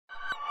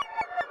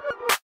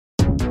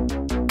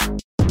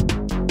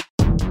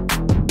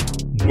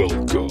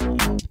Welcome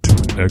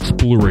to an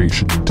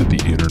exploration into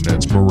the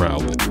internet's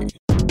morality.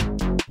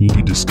 We'll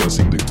be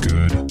discussing the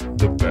good,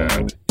 the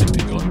bad, and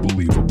the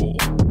unbelievable.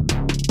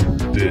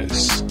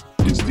 This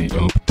is the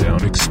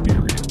Up-Down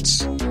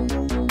Experience.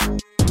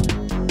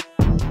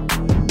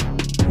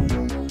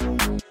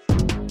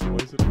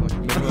 What is it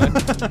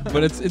like?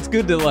 But it's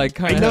good to like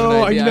kind of have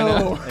an idea. I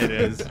know. It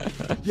is.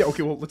 Yeah,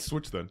 okay, well, let's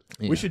switch then.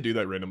 Yeah. We should do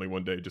that randomly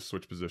one day, just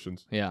switch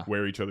positions. Yeah.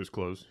 Wear each other's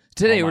clothes.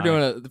 Today Oh we're my.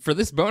 doing for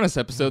this bonus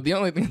episode. The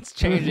only thing that's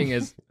changing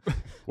is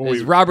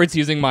Well, Robert's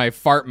using my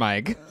fart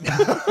mic.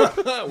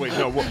 wait,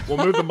 no,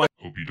 we'll move the mic.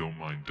 Hope you don't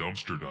mind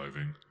dumpster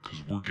diving, because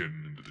we're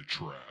getting into the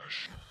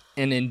trash.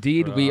 And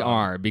indeed we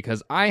are,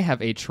 because I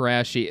have a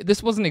trashy.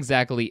 This wasn't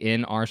exactly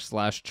in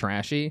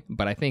r/trashy,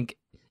 but I think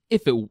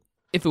if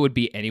it would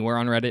be anywhere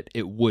on Reddit,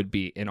 it would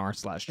be in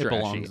r/trashy. It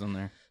belongs in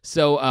there.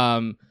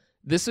 So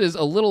this is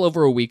a little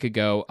over a week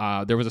ago.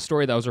 There was a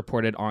story that was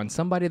reported on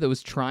somebody that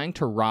was trying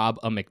to rob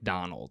a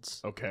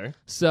McDonald's. Okay.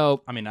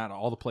 So I mean, not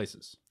all the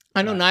places.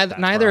 I know That's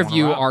neither where I of wanna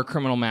you rob. are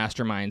criminal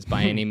masterminds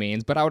by any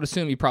means, but I would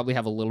assume you probably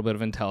have a little bit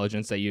of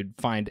intelligence that you'd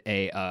find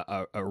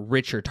a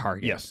richer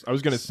target. Yes, I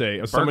was going to say,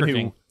 as Burger someone who...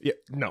 King. Yeah,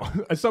 no,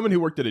 as someone who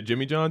worked at a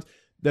Jimmy John's,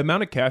 the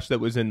amount of cash that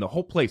was in the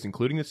whole place,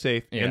 including the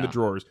safe and the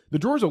Yeah.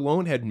 drawers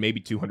alone had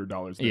maybe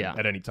 $200 there Yeah.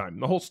 at any time.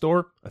 The whole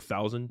store,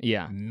 $1,000.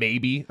 Yeah.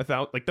 Maybe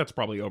 $1,000. Like, that's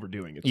probably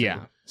overdoing it. too.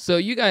 Yeah. So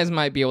you guys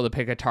might be able to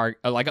pick a target,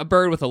 like a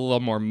bird with a little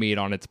more meat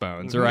on its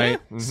bones, right?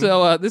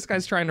 So this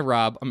guy's trying to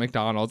rob a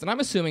McDonald's, and I'm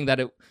assuming that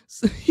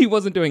he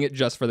wasn't doing it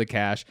just for the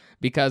cash,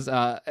 because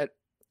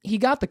he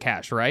got the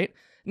cash, right?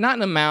 Not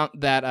an amount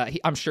that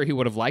I'm sure he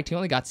would have liked. He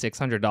only got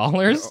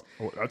 $600,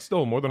 Oh, that's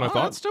still more than I Oh,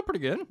 thought. that's still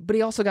pretty good. but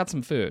he also got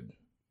some food.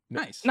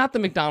 Nice. Not the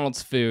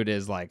McDonald's food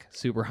is like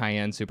super high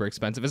end, super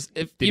expensive.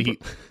 If Did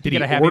he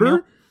get a Happy order?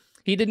 Meal?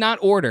 He did not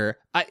order.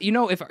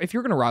 If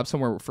you're gonna rob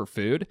somewhere for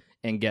food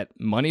and get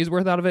money's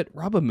worth out of it,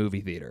 rob a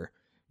movie theater,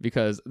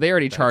 because they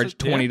already charge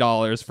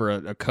 $20 for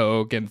a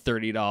Coke and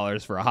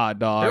 $30 for a hot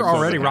dog. They're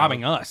already like-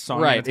 robbing us. So I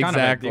mean, Right, it's kind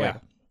exactly. Of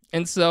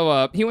And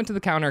so he went to the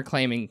counter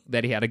claiming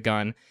that he had a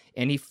gun,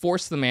 and he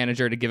forced the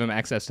manager to give him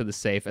access to the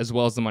safe as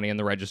well as the money in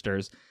the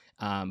registers.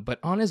 But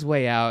on his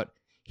way out,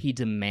 he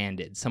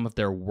demanded some of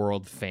their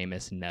world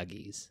famous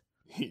nuggies.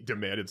 He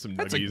demanded some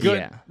That's nuggies. a good.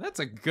 Yeah. That's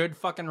a good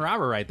fucking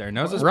robber right there.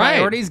 Knows his Right.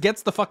 priorities,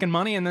 gets the fucking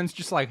money, and then it's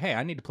just like, hey,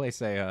 I need to place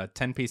a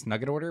 10-piece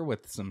nugget order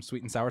with some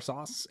sweet and sour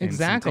sauce and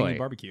Exactly. some tangy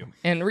barbecue.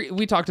 And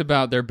we talked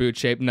about their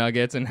boot-shaped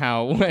nuggets and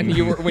how when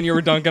you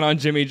were dunking on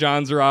Jimmy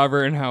John's,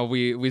 Robert, and how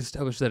we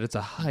established that it's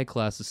a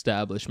high-class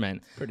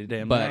establishment. Pretty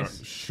damn But-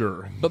 nice.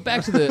 Sure. But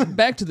back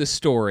to the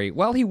story.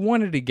 While he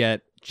wanted to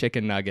get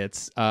chicken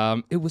nuggets,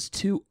 it was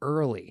too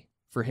early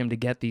for him to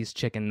get these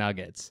chicken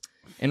nuggets.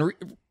 And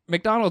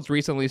McDonald's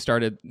recently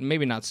started,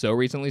 maybe not so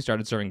recently,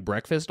 started serving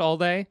breakfast all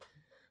day,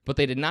 but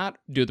they did not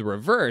do the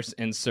reverse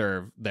and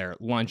serve their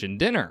lunch and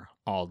dinner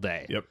all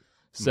day. Yep.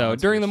 So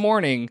during the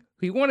morning,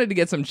 he wanted to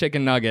get some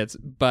chicken nuggets,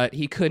 but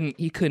he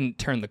couldn't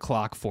turn the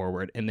clock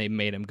forward, and they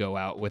made him go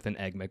out with an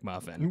egg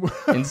McMuffin.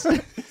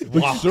 Instead-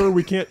 But sir,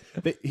 we can't.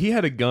 He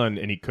had a gun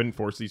and he couldn't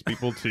force these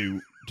people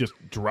to just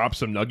drop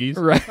some nuggies.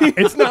 Right.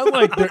 It's not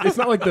like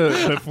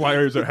the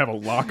flyers that have a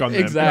lock on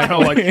them. Exactly.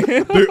 How,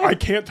 like, "Dude, I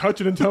can't touch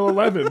it until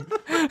 11.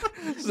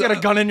 You got a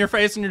gun in your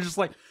face, and you're just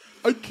like,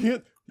 I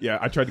can't. Yeah,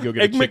 I tried to go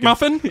get egg a chicken.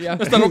 McMuffin? Yeah.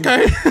 Is that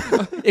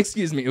okay?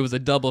 Excuse me, it was a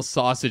double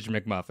sausage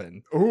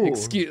McMuffin. Ooh.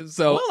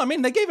 So Well, I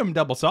mean, they gave him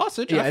double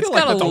sausage. yeah, I it's feel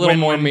like got that's a little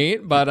more win-win.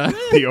 meat, but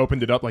He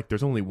opened it up like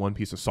there's only one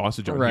piece of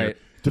sausage on here. Right.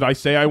 Did I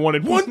say I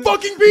wanted one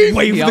fucking piece?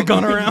 Wave Yep. the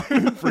gun around.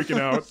 Freaking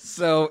out.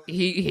 so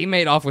he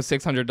made off with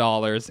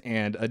 $600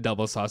 and a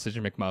double sausage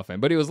McMuffin.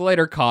 But he was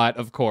later caught,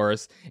 of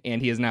course, and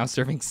he is now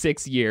serving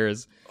 6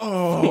 years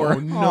Oh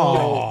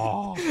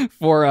no.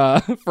 for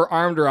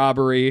armed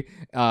robbery.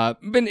 But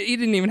he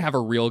didn't even have a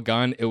real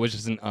gun. It was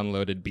just an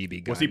unloaded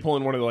BB gun. Was he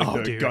pulling one of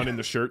the dude. gun in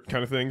the shirt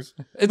kind of things?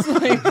 It's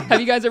like, have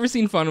you guys ever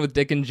seen Fun with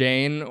Dick and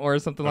Jane or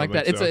something like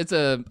that? think so. It's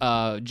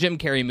a Jim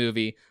Carrey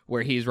movie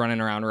where he's running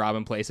around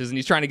robbing places and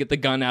he's trying to get the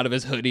gun out of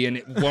his hoodie and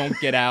it won't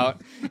get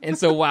out. And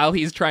so while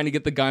he's trying to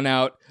get the gun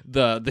out,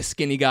 the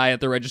skinny guy at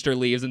the register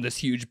leaves and this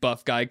huge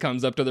buff guy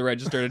comes up to the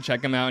register to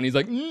check him out and he's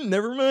like,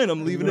 never mind,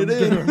 I'm leaving it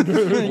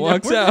in.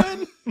 Walks out.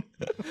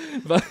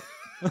 But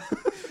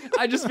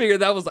I just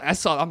figured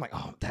I'm like,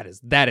 oh, that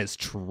is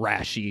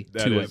trashy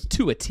That to is.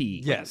 a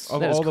T. Yes.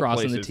 Of That is all the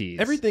crossing the places, T's.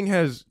 everything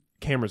has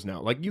cameras now.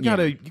 Like you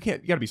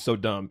gotta be so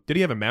dumb. Did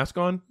he have a mask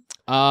on?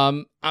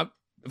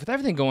 With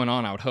everything going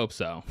on, I would hope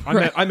so.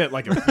 I meant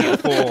like a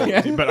full.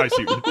 Yeah. But I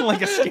see.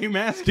 like a ski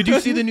mask. Did you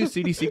see the new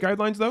CDC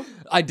guidelines though?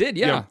 I did,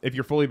 yeah. If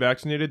you're fully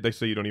vaccinated, they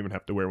say you don't even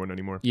have to wear one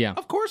anymore. Yeah.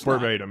 Of course not.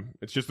 Verbatim.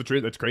 It's just the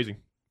truth. That's crazy.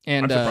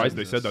 And I'm surprised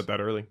they said that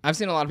early. I've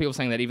seen a lot of people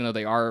saying that even though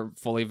they are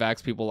fully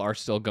vaxxed, people are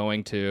still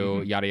going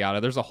to yada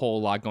yada. There's a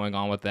whole lot going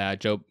on with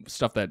that.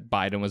 Stuff that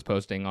Biden was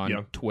posting on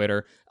Yeah.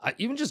 Twitter.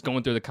 Even just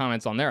going through the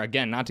comments on there,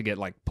 again, not to get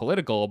like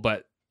political,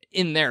 but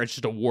in there, it's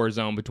just a war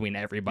zone between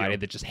everybody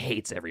that just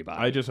hates everybody.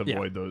 I just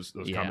avoid those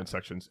comment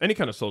sections. Any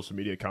kind of social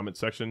media comment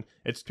section.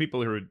 It's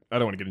people who are, I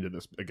don't want to get into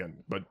this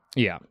again, but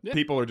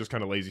people are just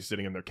kind of lazy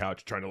sitting on their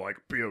couch trying to like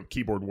be a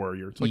keyboard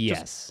warrior. It's like,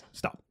 just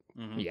stop.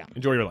 Yeah.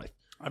 Enjoy your life.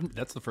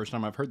 That's the first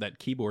time I've heard that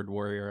keyboard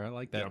warrior. I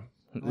like that.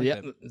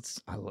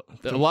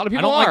 A lot of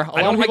people are.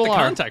 I don't like the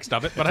context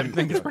of it, but I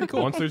think it's pretty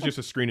cool. Once there's just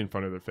a screen in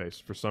front of their face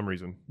for some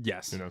reason.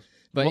 Yes. You know.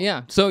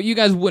 But so you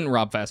guys wouldn't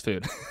rob fast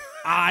food.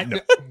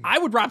 I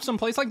would rob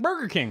someplace like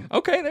Burger King.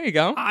 Okay, there you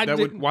go.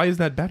 Why is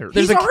that better?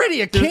 He's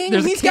already a king.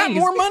 there's a He's got king.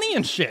 more money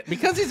and shit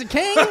because he's a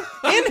king,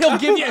 and he'll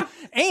give you.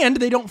 And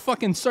they don't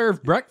fucking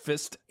serve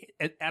breakfast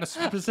at a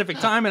specific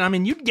time. And I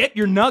mean, you get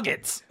your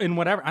nuggets and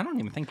whatever. I don't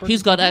even think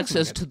He's got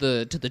access to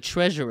the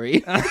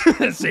treasury.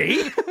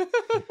 See.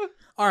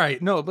 All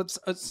right, no, but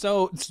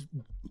so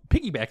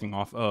piggybacking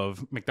off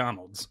of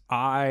McDonald's,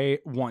 I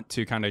want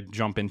to kind of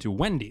jump into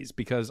Wendy's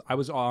because I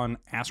was on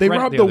Ask They Reddit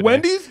robbed the the other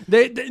Wendy's?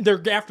 day.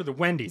 They're after the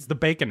Wendy's, the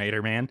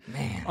Baconator, man.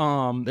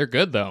 They're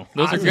good though.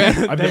 Those are good.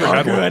 I've They never are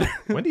had good. one.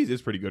 Wendy's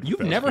is pretty good. For You've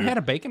fast never food. had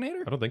a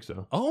Baconator? I don't think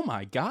so. Oh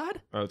my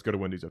god! Let's go to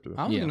Wendy's after this.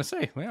 I was gonna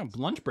say,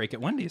 lunch break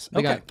at Wendy's. They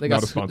Okay, got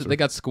Not a sponsor. they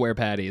got square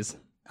patties.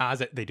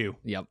 they do,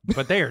 Yep.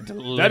 but they are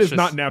delicious. That is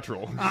not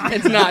natural.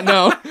 It's not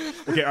no.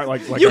 Okay,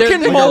 like You a-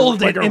 can like a-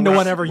 mold like it a into round-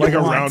 whatever you like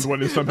want. a round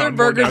one is somehow Their more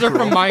burgers are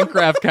natural. from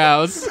Minecraft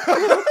cows.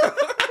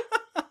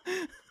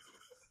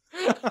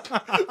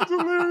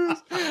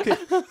 Okay,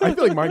 I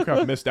feel like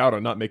Minecraft missed out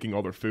on not making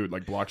all their food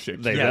like block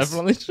shaped. They Yes.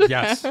 definitely should.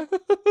 Yes.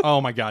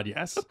 Oh my god,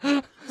 yes.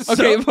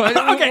 Okay, but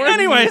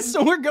Anyway,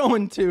 so we're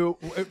going to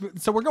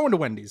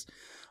Wendy's.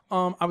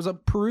 I was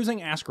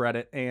perusing Ask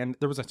Reddit, and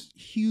there was a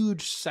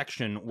huge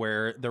section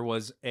where there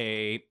was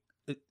a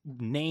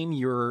name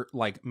your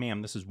like,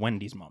 ma'am, this is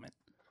Wendy's moment.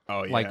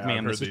 Oh yeah, Like, I've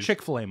ma'am, heard this is these.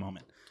 Chick-fil-A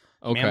moment.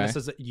 Okay. Ma'am, this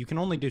is you can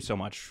only do so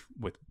much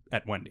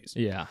at Wendy's.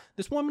 Yeah.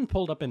 This woman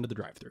pulled up into the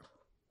drive-thru,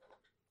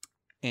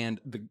 and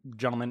the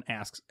gentleman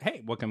asks,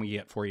 "Hey, what can we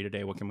get for you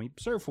today? What can we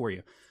serve for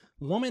you?"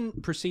 The woman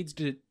proceeds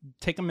to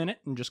take a minute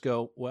and just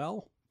go,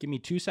 "Well, give me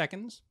 2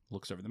 seconds."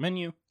 Looks over the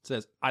menu,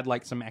 says, "I'd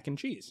like some mac and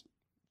cheese."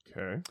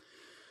 Okay.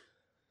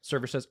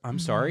 Server says, "I'm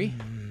sorry,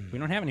 we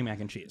don't have any mac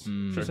and cheese."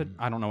 She said,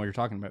 "I don't know what you're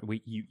talking about.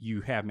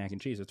 You have mac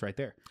and cheese. It's right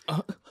there."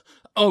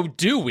 Oh,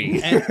 do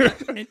we? And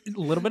a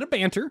little bit of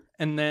banter,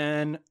 and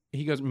then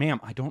he goes, "Ma'am,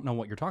 I don't know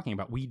what you're talking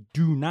about. We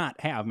do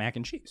not have mac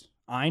and cheese.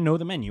 I know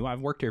the menu. I've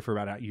worked here for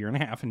about a year and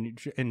a half."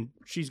 And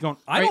she's going,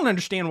 "I don't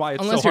understand why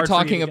it's Unless so you're hard for you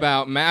talking to get-"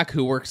 about Mac,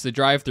 who works the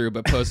drive-thru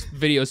but posts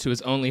videos to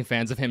his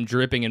OnlyFans of him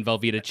dripping in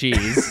Velveeta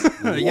cheese.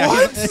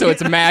 What? So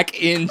it's Mac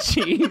in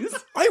cheese.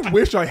 I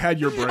wish I had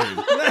your brain.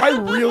 I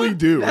really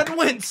do. That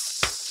went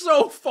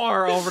so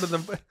far over to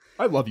the.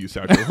 I love you,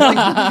 Satchel.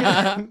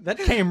 That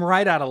came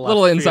right out of left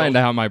Little insight field.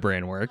 into how my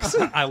brain works.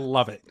 I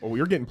love it. Well,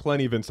 you're getting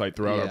plenty of insight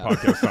throughout Yeah. our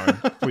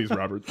podcast time. Please,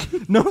 Robert.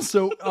 No,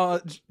 so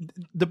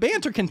the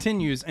banter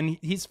continues, and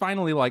he's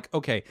finally like,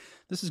 "Okay,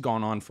 this has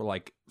gone on for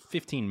like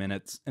 15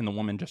 minutes, and the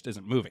woman just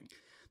isn't moving.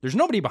 There's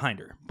nobody behind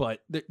her, but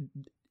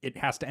it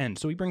has to end."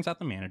 So he brings out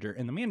the manager,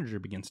 and the manager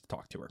begins to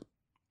talk to her.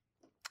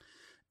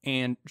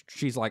 And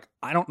she's like,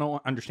 "I don't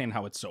understand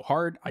how it's so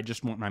hard. I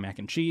just want my mac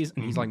and cheese."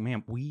 And he's like,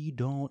 "Ma'am, we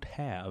don't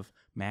have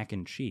mac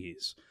and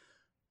cheese.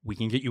 We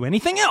can get you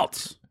anything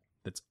else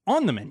that's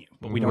on the menu,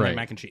 but we don't have Right.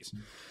 mac and cheese."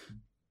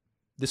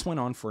 This went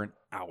on for an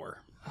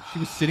hour. She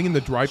was sitting in the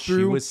She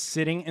drive-thru. was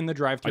sitting in the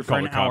drive-thru I'd for call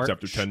an the cops hour.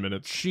 after 10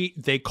 minutes.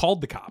 They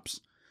called the cops,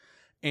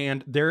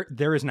 and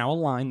there is now a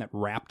line that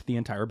wrapped the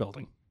entire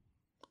building.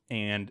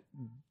 And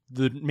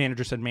the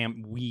manager said,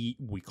 "Ma'am, we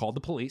called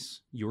the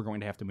police. You are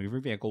going to have to move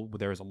your vehicle.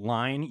 There is a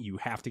line. You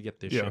have to get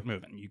this shit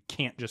moving. You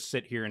can't just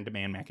sit here and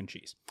demand mac and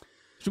cheese."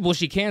 Well,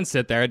 she can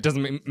sit there. It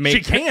doesn't make.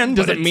 She can,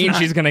 but Doesn't it's mean not-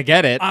 she's gonna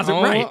get it.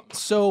 Right.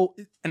 So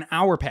an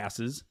hour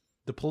passes.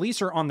 The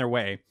police are on their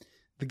way.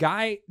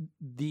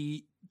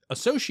 The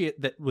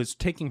associate that was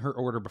taking her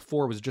order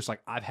before was just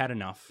like, "I've had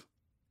enough."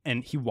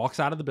 And he walks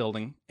out of the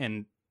building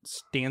and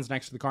stands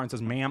next to the car and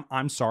says, "Ma'am,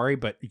 I'm sorry,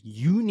 but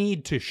you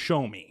need to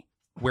show me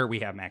where we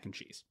have mac and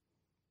cheese."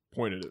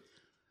 Pointed it.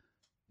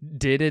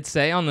 Did it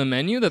say on the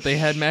menu that they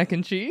had mac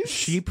and cheese?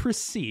 She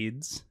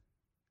proceeds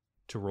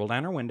to roll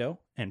down her window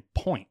and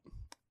point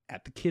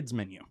at the kids'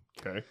 menu.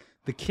 Okay.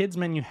 The kids'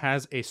 menu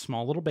has a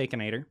small little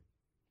Baconator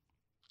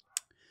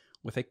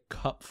with a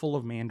cup full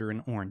of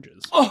mandarin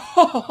oranges.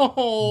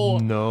 Oh,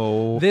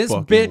 No. This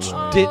fucking bitch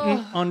way.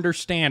 didn't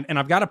understand, and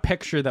I've got a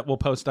picture that we'll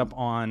post up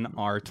on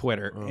our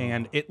Twitter,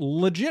 and it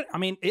legit. I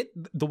mean,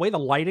 the way the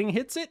lighting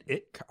hits it,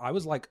 I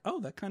was like,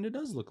 "Oh, that kind of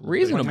does look a little bit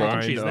like Reasonable. mac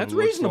and cheese. Kinda That's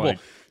looks reasonable." like-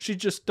 She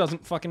just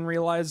doesn't fucking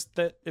realize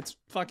that it's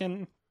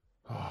fucking.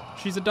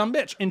 She's a dumb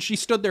bitch, and she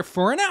stood there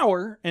for an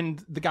hour,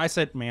 and the guy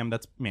said, "Ma'am,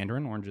 that's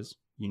mandarin oranges.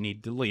 You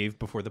need to leave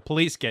before the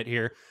police get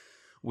here.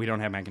 We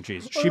don't have mac and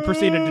cheese." She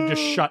proceeded to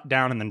just shut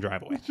down and then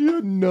drive away. She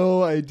had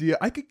no idea.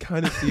 I could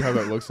kind of see how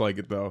that looks like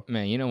it, though.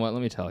 man, you know what?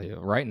 Let me tell you.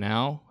 Right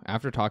now,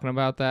 after talking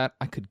about that,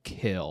 I could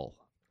kill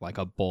like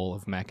a bowl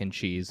of mac and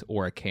cheese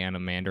or a can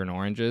of mandarin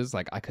oranges,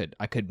 like I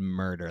could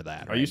murder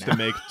that. I used to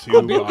make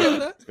 2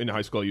 boxes in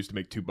high school. I used to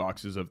make 2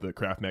 boxes of the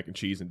Kraft mac and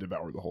cheese and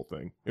devour the whole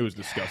thing. It was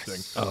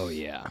disgusting. Oh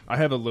yeah. I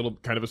have a little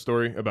kind of a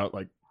story about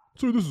like,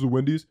 so this is a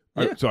Wendy's.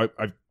 Yeah.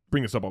 I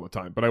bring this up all the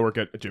time, but I work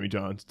at Jimmy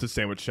John's. It's a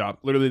sandwich shop.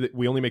 Literally,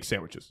 we only make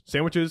sandwiches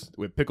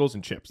with pickles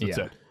and chips. That's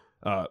it.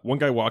 One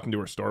guy walked into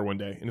our store one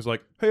day and is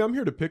like, "Hey, I'm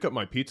here to pick up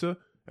my pizza,"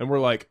 and we're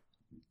like,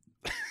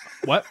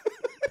 "What?"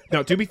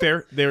 Now, to be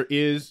fair, there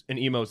is an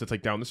Imo's that's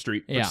like down the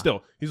street, but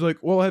still, he's like,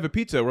 "Well, I have a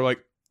pizza." We're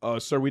like,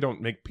 "Sir, we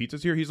don't make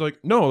pizzas here." He's like,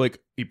 "No," like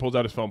he pulls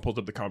out his phone, pulls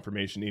up the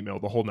confirmation email,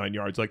 the whole 9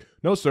 yards. Like,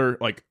 "No, sir,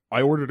 like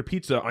I ordered a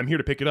pizza. I'm here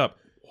to pick it up."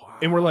 Wow.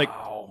 And we're like,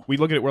 we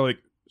look at it, we're like,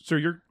 "Sir,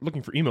 you're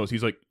looking for Imo's?"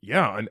 He's like,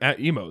 "Yeah, I'm at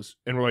Imo's,"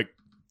 and we're like,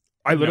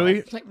 I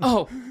literally like,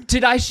 oh,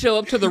 did I show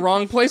up to the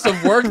wrong place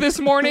of work this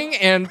morning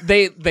and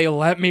they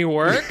let me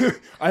work?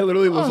 I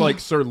literally was like,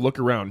 "Sir, look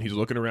around." He's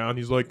looking around.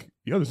 He's like,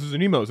 "Yeah, this is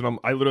an Imo's," and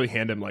I literally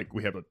hand him like,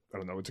 we have I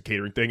don't know, it's a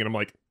catering thing, and I'm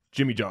like,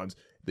 "Jimmy John's."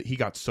 He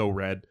got so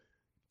red,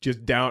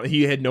 just down.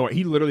 He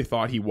literally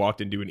thought he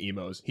walked into an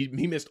Imo's. He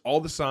missed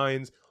all the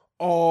signs,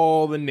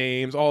 all the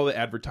names, all the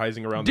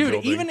advertising around the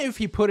building. Dude, even if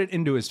he put it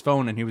into his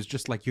phone and he was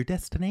just like, "Your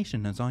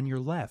destination is on your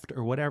left,"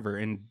 or whatever,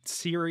 and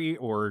Siri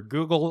or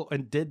Google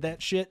and did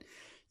that shit,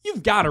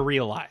 you've got to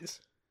realize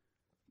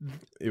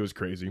it was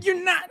crazy.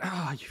 you're not.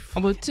 Oh, you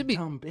Well, to be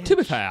dumb bitch. to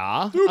be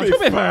fair,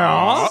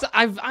 so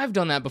I've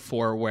done that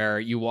before, where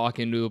you walk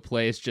into a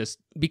place just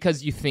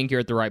because you think you're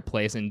at the right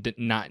place and did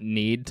not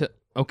need to.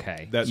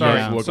 Okay, That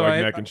does look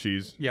like mac and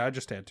cheese. Yeah, I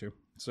just had to.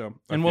 So,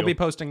 and we'll be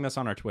posting this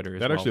on our Twitter as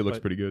well. That actually looks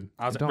pretty good.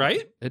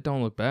 Right? It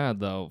don't look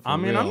bad though. I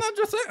mean, real. I'm not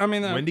just saying. I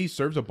mean, Wendy's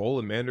serves a bowl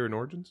of mandarin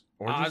oranges.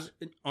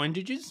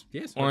 oranges?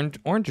 Yes.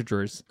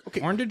 Orangers.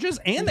 Okay. Oranges,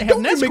 and they have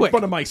Don't Nesquik. make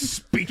fun of my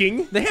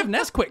speaking. They have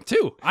Nesquik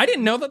too. I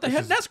didn't know that they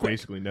had This is Nesquik.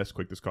 basically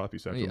Nesquik, this coffee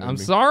section. I'm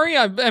sorry,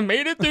 I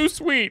made it too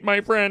sweet, my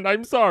friend.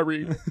 I'm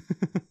sorry.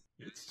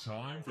 It's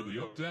time for the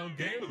Up-Down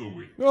Game of the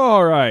Week.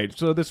 All right,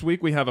 so this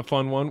week we have a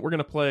fun one. We're going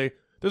to play...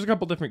 There's a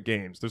couple different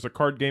games. There's a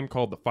card game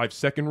called the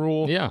 5-second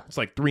rule. Yeah. It's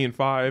like 3 and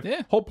 5.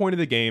 Yeah. Whole point of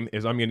the game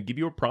is I'm going to give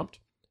you a prompt.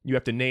 You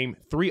have to name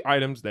 3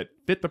 items that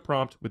fit the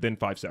prompt within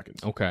 5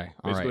 seconds. Okay,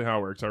 all Basically right. how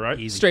it works, all right?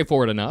 Easy.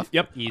 Straightforward enough.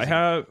 Yep. Easy. I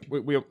have...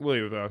 We have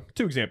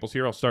 2 examples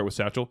here. I'll start with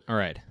Satchel. All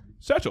right.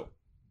 Satchel,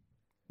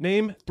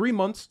 name 3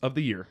 months of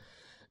the year.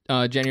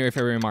 January,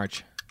 February,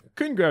 March.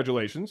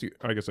 Congratulations.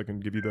 I guess I can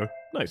give you the...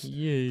 Nice.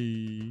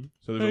 Yay.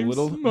 So there's a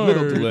little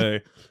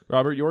delay.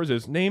 Robert, yours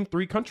is name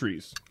 3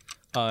 countries.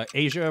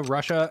 Asia,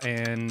 Russia,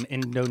 and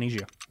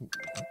Indonesia.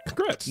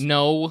 Congrats.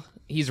 No,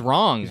 he's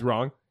wrong. He's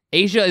wrong.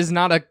 Asia is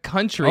not a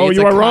country. Oh, it's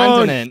you a are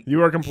continent. wrong.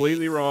 You are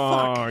completely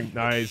wrong.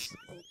 Nice.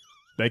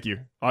 Thank you.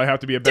 I have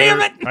to be a better.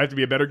 Damn it! I have to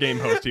be a better game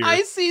host here.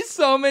 I see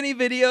so many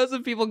videos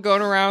of people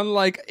going around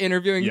like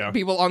interviewing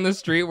people on the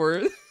street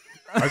where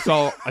I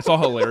saw a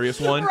hilarious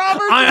one.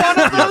 Robert's one of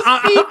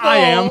those people. I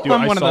am. Dude,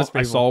 I'm one of those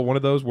people. I saw one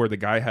of those where the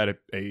guy had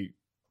a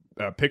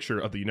picture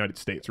of the United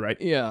States, right?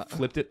 Yeah.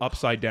 Flipped it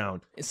upside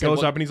down. So Goes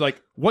what- up and he's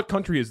like, "What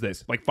country is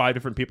this?" Like 5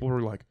 different people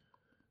were like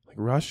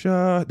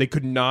Russia. They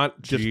could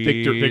not just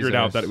figure it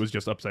out Jesus. that it was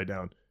just upside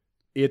down.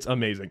 It's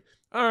amazing.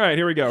 All right,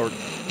 here we go.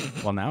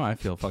 Well, now I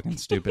feel fucking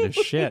stupid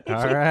as shit.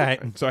 All right.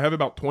 So I have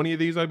about 20 of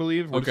these, I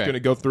believe. We're just Okay. going to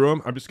go through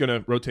them. I'm just going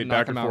to rotate Knock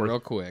back and them out forth. real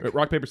quick.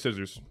 Rock, paper,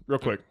 scissors. Real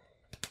quick.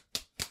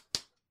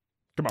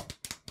 Come on.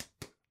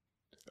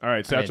 All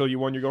right, Satchel, you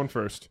won. You're going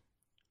first.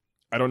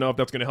 I don't know if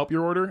that's going to help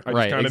your order. I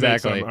Right, just kind of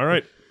exactly. made some. All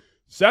right.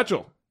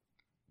 Satchel,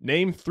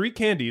 name 3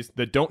 candies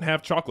that don't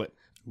have chocolate.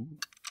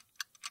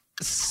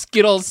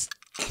 Skittles.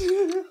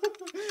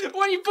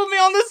 When you put me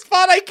on the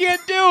spot, I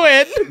can't do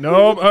it.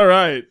 Nope. All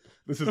right.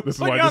 This is Put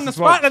why you this on the is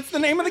spot. fun. That's the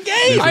name of the This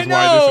game. is I why this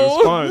know.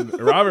 is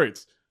fun.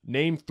 Roberts,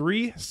 name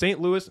 3 St.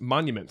 Louis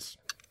monuments.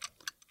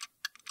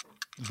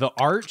 The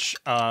Arch,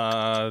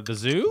 the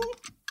Zoo,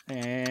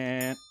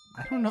 and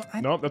I don't know.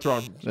 Nope, that's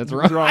wrong. That's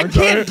wrong. I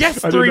Sorry. can't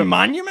guess I didn't 3 know.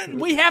 monuments.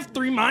 We have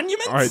 3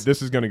 monuments. All right,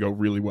 this is going to go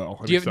really well.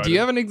 I'm Do you excited.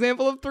 have an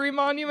example of 3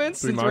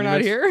 monuments 3 since we're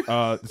not monuments? here?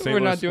 The St. We're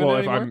Louis, not doing well, it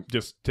if anymore? I'm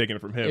just taking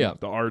it from him, Yeah.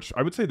 the Arch.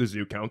 I would say the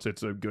zoo counts.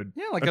 It's a good.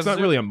 Yeah, like it's a not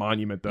zoo. really a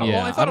monument though. Yeah,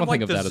 Well, I thought don't of,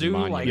 like, think of the that as a zoo,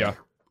 monument. like- Yeah.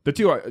 The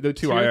two I Zoo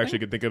actually thing?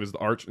 could think of is the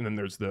Arch, and then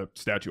there's the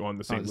statue on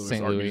the St. Louis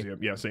St. Art Louis. Museum.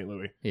 Yeah, St.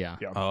 Louis. Yeah.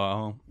 Yeah,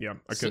 Oh, yeah.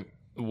 I So- couldn't.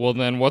 Well,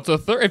 then what's a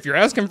third? If you're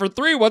asking for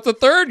 3, what's a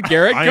third,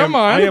 Garrett? I Come am,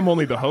 on. I am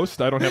only the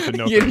host. I don't have to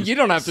know. you, things. you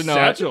don't have to know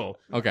Satchel,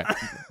 it. Okay.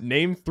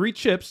 name 3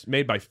 chips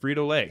made by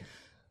Frito-Lay.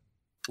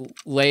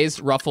 Lay's,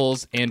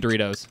 Ruffles, and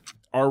Doritos.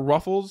 Are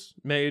Ruffles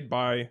made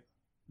by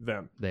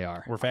them? They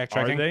are. we're fact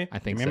Are checking. they? I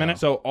think Give me so. a minute.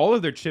 So all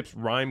of their chips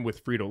rhyme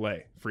with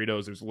Frito-Lay.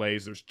 Fritos, there's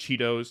Lay's, there's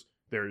Cheetos,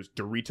 there's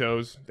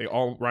Doritos. They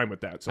all rhyme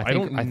with that. So I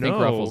don't know. I think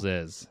Ruffles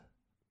is.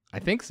 I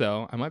think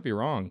so. I might be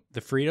wrong.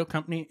 The Frito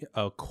company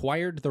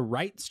acquired the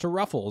rights to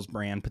Ruffles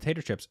brand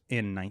potato chips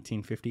in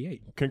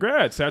 1958.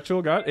 Congrats,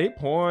 Satchel got 8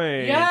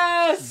 points.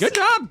 Yes. Good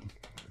job.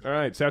 All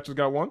right, Satchel's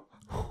got 1.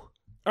 All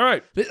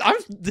right.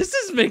 This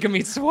is making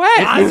me sweat.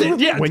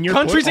 Yeah, When you're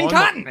countries put and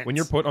on- continents. When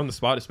you're put on the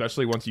spot,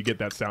 especially once you get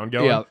that sound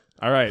going. Yep.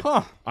 All right.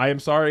 Huh. I am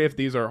sorry if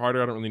these are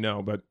harder. I don't really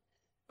know, but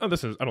I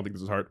don't think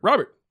this is hard.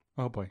 Robert,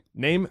 Oh boy.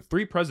 name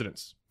 3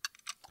 presidents.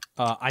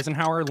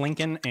 Eisenhower,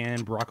 Lincoln,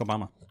 and Barack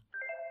Obama.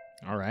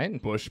 All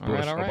right. Bush, All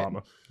right, all right.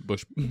 Obama.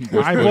 Bush.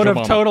 I would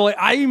have totally.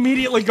 I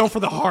immediately go for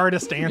the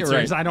hardest answers.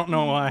 right. I don't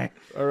know why.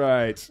 All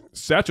right.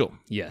 Satchel,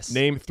 Yes.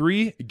 name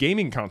 3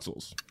 gaming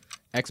consoles.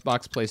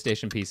 Xbox,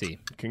 PlayStation, PC.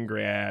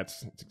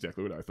 Congrats. That's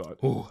exactly what I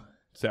thought.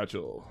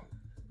 Satchel.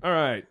 All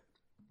right.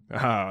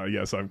 Ah,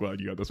 yes, I'm glad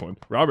you got this one.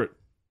 Robert,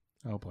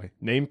 Oh boy.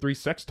 name 3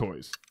 sex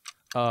toys.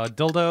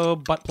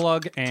 Dildo, butt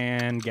plug,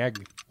 and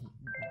gag.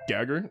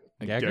 Gagger?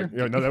 Gagger?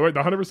 Yeah, no, that was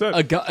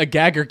 100%. A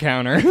Gagger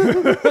counter.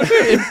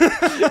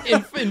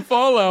 in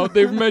Fallout,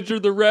 they've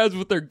measured the Raz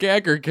with their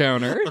Gagger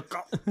counter.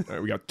 All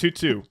right, we got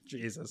 2-2.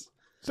 Jesus.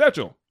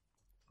 Satchel,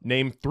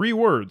 name 3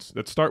 words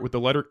that start with the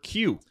letter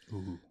Q.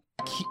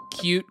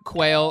 Cute,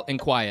 quail, and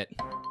quiet.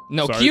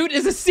 No, Sorry. cute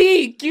is a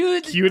C.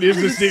 Cute. Cute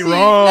is the C. C.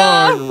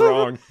 Wrong. No.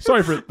 Wrong.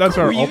 Sorry for that's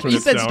our alternate You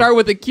said sound. start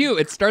with a Q.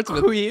 It starts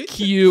with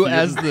Q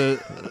as the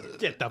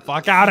Get the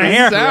fuck out of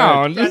here.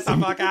 sound. Get the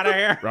fuck out of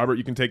here. Robert,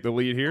 you can take the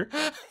lead here.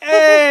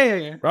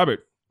 Hey.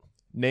 Robert,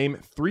 name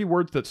 3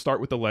 words that start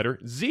with the letter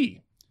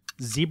Z.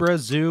 Zebra,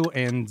 zoo,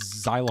 and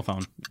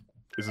xylophone.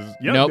 This is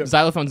yeah, Nope, yeah.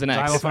 xylophone's an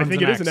X. Xylophone. I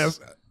think it is an S.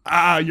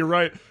 Ah, you're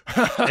right.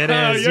 It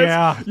is, Yes,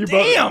 yeah. you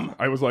Damn. Both,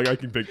 I was like, I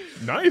can pick.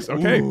 Nice.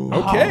 Okay. Ooh.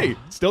 Okay.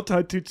 Still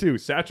tied 2-2.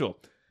 Satchel,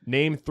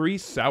 name 3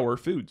 sour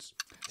foods.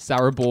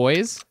 Sour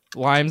boys,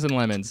 limes, and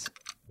lemons.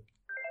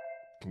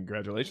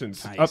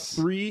 Congratulations. Nice. Up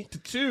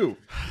 3-2. We're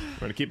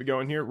going to keep it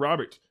going here.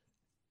 Robert,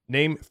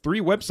 name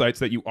 3 websites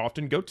that you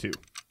often go to.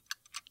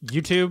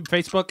 YouTube,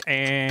 Facebook,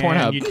 and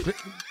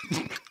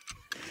Pornhub.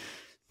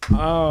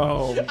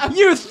 Oh.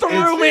 You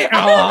threw me. Oh,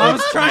 I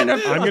was trying to.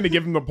 I'm going to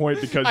give him the point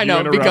because I you know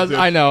interrupted.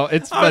 I know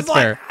it's was that's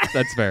like- fair.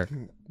 That's fair.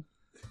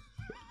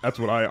 That's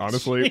what I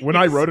honestly, when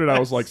I wrote it, I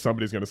was like,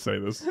 somebody's going to say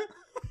this.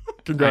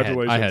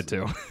 Congratulations. I had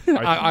to.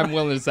 I'm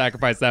willing to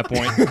sacrifice that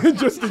point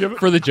Just to give it.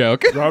 for the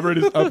joke. Robert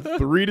is up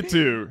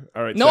 3-2.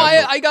 All right. No,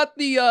 Satchel, I got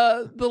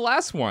the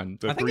last one.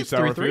 the I think 3 it's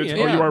sour 3-3, foods. yeah.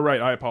 Oh, you are right.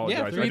 I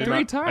apologize. Yeah, I did 3-3 not,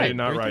 I tied. did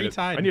not write 3-3 it.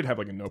 tied. I need to have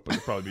like a notebook.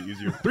 It'd probably be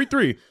easier.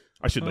 3-3.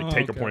 I should like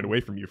take a point God. away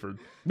from you for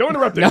no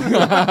interrupting.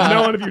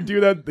 No one, if you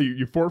do that,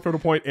 you forfeit a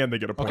point and they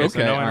get a point. Okay, so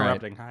Okay, no all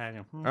right.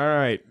 interrupting. All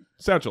right.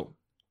 Satchel,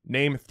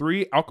 name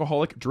 3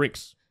 alcoholic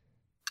drinks.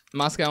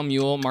 Moscow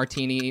Mule,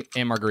 Martini,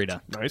 and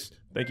Margarita. Nice.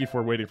 Thank you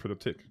for waiting for the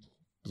tick.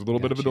 There's a little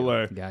bit of a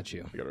delay. Got you.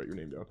 You gotta write your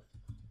name down.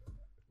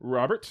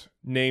 Robert,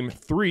 name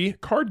 3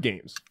 card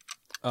games.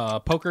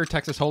 Poker,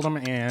 Texas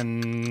Hold'em,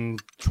 and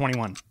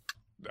 21.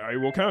 I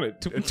will count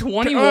it. It's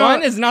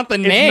 21 is not the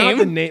It's name. not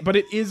the name, but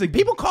it is a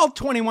People call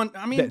 21.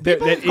 I mean, that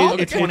people is- call it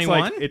it's 21.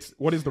 like it's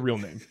what is the real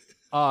name?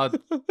 Oh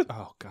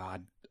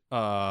God.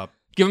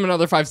 Give him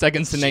another 5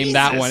 seconds to name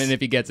that Jesus. one, and if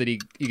he gets it, he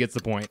gets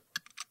the point.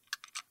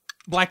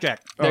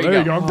 Blackjack. Oh, There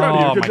you go. I'm proud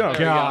of Oh, you. Good my job.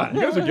 God.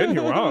 You guys are getting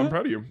here. Wow, I'm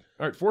proud of you.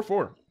 All right,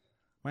 4-4.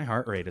 My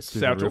heart rate is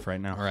through Satchel. the roof right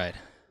now. All right.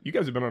 You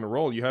guys have been on a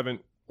roll. You haven't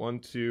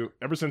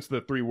ever since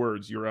the 3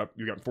 words. You're up.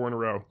 You got 4 in a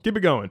row. Keep it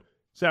going.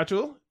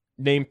 Satchel,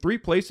 name 3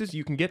 places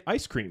you can get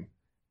ice cream.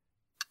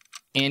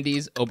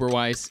 Andy's,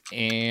 Oberweis,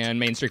 and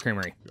Main Street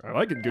Creamery. I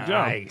like it. Good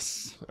job.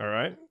 Nice. All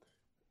right,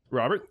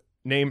 Robert,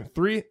 name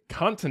 3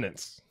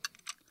 continents.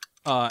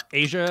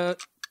 Asia,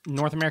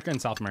 North America, and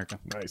South America.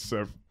 Nice.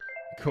 So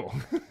cool.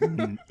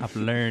 I've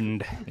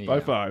learned. By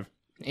 5.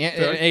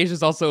 And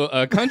Asia's also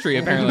a country,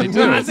 apparently, too.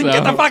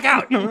 Get the fuck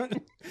out!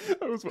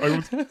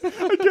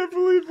 I can't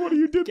believe one of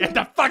you did Get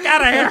that. the fuck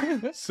out of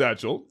here!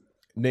 Satchel,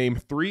 name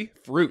 3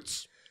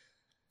 fruits.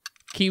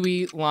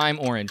 Kiwi, lime,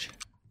 orange.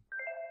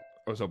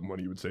 I was hoping one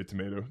of you would say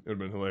tomato. It would have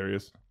been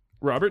hilarious.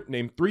 Robert,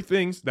 name 3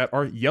 things that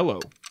are yellow.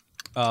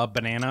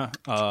 Banana,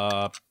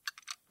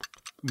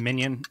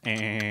 Minion,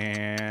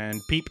 and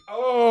Peep.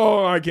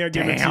 Oh, I can't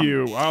give it to Damn.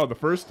 you. Wow, the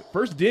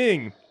first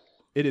ding.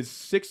 It is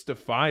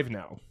 6-5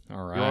 now.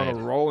 All You're on a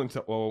right. roll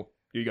until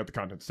you got the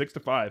content.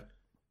 6-5. All right,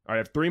 I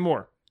have 3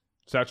 more.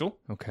 Satchel,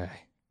 Okay.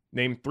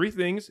 name 3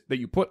 things that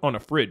you put on a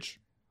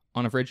fridge.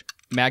 On a fridge,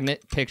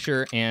 magnet,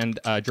 picture, and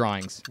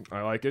drawings.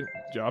 I like it.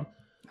 Good job.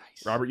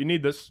 Nice. Robert, you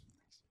need this.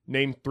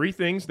 Name 3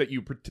 things that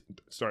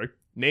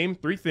Name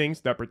 3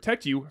 things that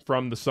protect you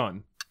from the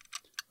sun.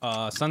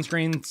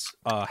 Sunscreens,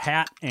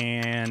 hat,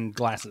 and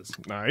glasses.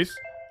 Nice.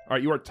 All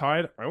right, you are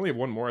tied. I only have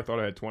 1 more. I thought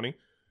I had 20.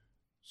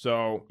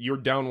 So you're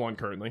down 1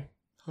 currently.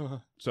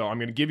 So I'm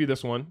going to give you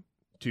this one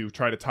to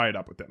try to tie it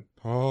up with them.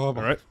 All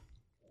right.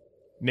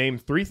 Name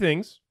 3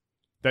 things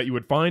that you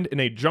would find in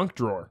a junk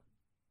drawer.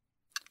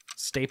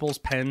 Staples,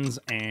 pens,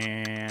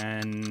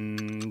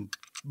 and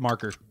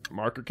marker.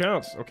 Marker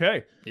counts.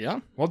 Okay. Yeah.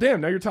 Well, damn.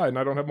 Now you're tied, and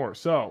I don't have more.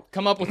 So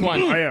Come up with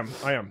one. I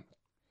am.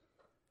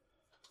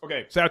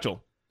 Okay,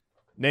 Satchel.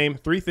 Name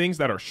 3 things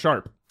that are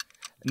sharp.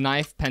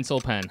 Knife, pencil,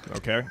 pen.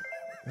 Okay,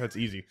 that's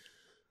easy.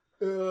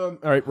 All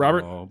right,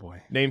 Robert. Oh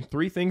boy. Name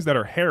 3 things that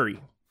are hairy.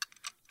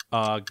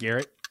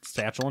 Garrett,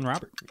 Satchel, and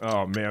Robert.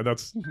 Oh man,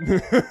 that's. All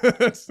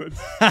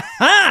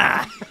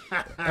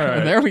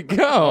right. There we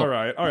go. All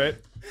right.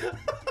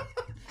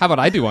 How about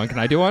I do one? Can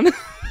I do one?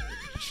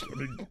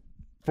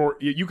 For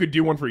you could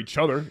do one for each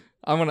other.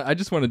 I want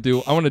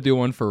to do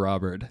one for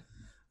Robert.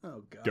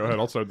 God. Go ahead.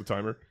 I'll start the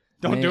timer.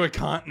 Don't Name- do a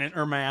continent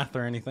or math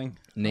or anything.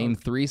 Name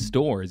 3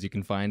 stores you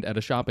can find at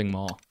a shopping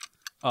mall.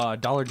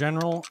 Dollar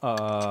General,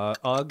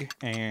 UGG,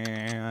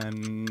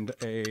 and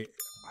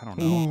I don't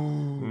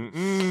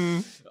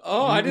know.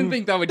 Oh, I didn't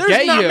think that would There's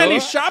get not you. many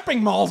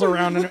shopping malls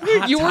around. In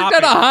Hot You worked Topic.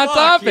 at a Hot Fuck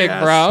Topic,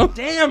 yes. bro.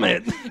 Damn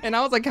it. And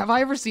I was like, have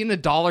I ever seen a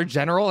Dollar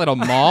General at a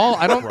mall?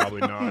 I don't. Probably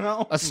not.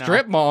 No, A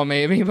strip mall,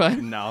 maybe, but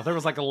No, there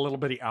was like a little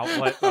bitty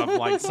outlet of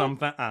like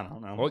something. I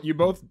don't know. Well, you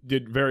both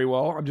did very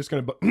well. I'm just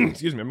gonna,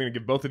 excuse me. I'm gonna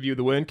give both of you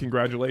the win.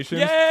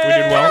 Congratulations. Yay! We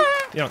did well.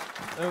 Yeah.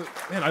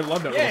 Man, I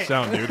love that little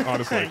sound, dude.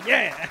 Honestly.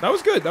 Yeah. That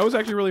was good. That was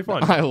actually really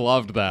fun. I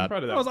loved I'm that.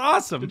 proud of that. That was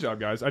awesome. Good job,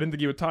 guys. I didn't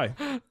think you would tie.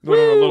 No,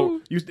 a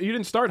little. You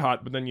didn't start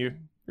hot, but then you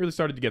really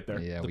started to get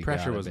there. Yeah, The we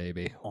pressure got it, was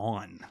baby.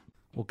 on.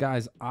 Well,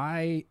 guys,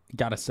 I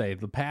gotta say,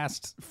 the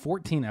past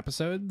 14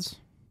 episodes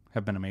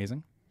have been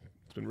amazing.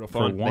 It's been real For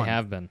fun. one. They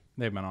have been.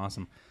 They've been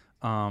awesome.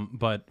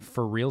 But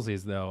for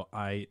realsies, though,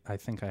 I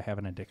think I have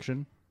an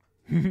addiction.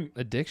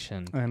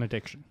 Addiction An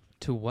addiction.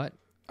 to what?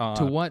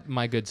 To what,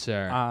 my good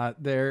sir?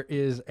 There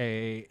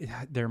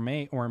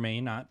may or may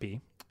not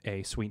be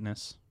a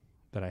sweetness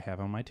that I have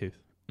on my tooth,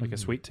 like a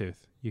sweet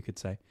tooth, you could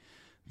say,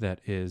 that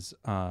is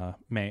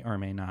may or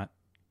may not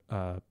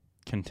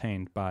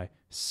contained by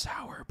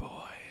Sour Boys.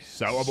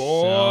 Sour boys.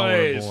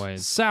 Sour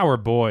boys. Sour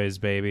Boys,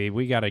 baby.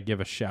 We got to give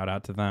a shout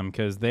out to them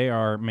because they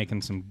are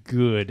making some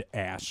good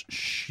ass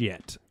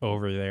shit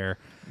over there.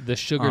 The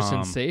sugar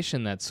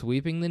sensation that's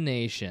sweeping the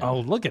nation. Oh,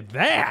 look at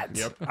that.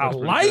 Yep. I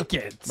like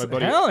it.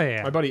 Hell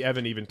yeah. My buddy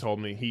Evan even told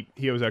me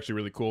he was actually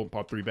really cool.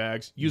 Bought 3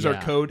 bags. Use our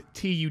Yeah. code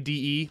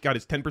TUDE. Got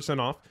his 10%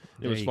 off.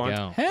 It there was you fun.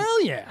 go.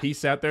 Hell yeah. He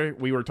sat there.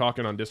 We were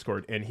talking on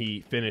Discord, and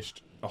he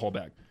finished a whole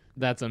bag.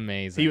 That's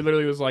amazing. He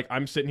literally was like,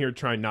 "I'm sitting here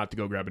trying not to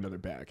go grab another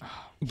bag."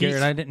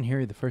 Garrett, I didn't hear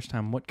you the first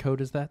time. What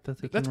code is that?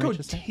 That's code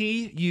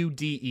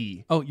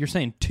TUDE. Oh, you're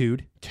saying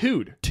Tude?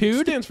 Tude.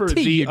 Tude? Stands for the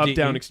TUDE. Up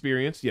Down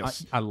Experience.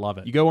 Yes. I love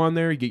it. You go on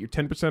there, you get your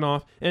 10%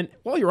 off, and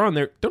while you're on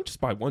there, don't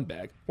just buy one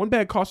bag. One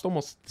bag costs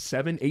almost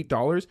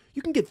 $7-8.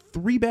 You can get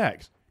 3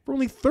 bags for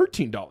only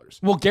 $13.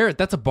 Well, Garrett,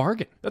 that's a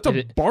bargain. That's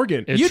a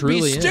bargain. it You'd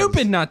truly be is.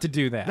 stupid not to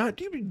do that.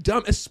 Not you'd be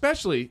dumb,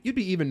 especially you'd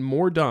be even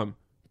more dumb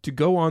to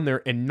go on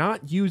there and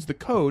not use the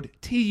code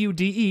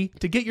TUDE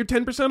to get your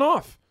 10%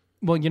 off.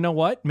 Well, you know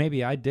what?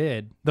 Maybe I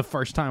did the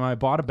first time I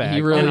bought a bag.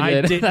 He really and I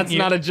did. didn't That's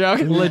not a joke.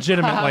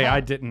 Legitimately, I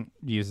didn't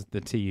use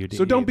the TUDE.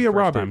 So don't be the a first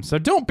Robert. time. So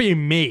don't be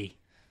me.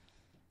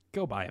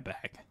 Go buy a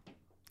bag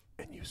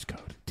And use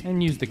code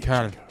and use the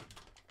code.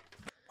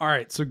 All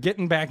right, so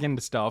getting back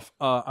into stuff,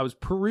 I was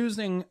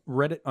perusing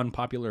Reddit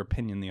Unpopular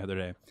Opinion the other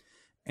day,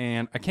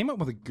 and I came up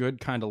with a good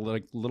kind of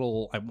like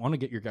little. I want to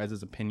get your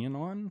guys' opinion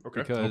on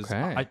because,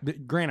 Okay.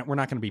 Granted, we're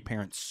not going to be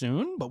parents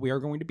soon, but we are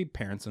going to be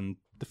parents in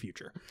the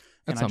future.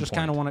 And I some just point.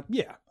 kind of want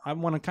to, I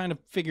want to kind of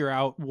figure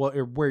out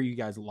where you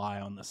guys lie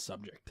on this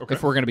subject.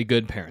 If we're gonna be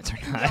good parents or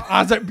not.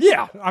 I was like,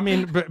 yeah, I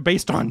mean,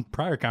 based on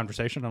prior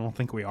conversation, I don't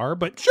think we are,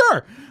 but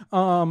sure.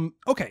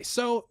 Okay,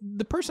 so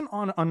the person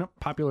on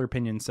Unpopular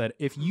Opinion said,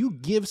 if you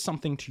give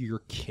something to your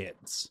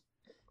kids,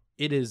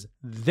 it is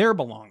their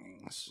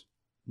belongings,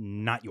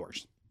 not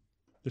yours.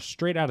 Just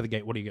straight out of the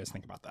gate, what do you guys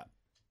think about that?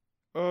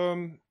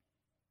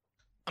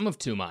 I'm of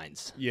 2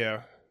 minds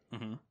Yeah.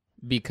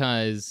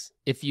 because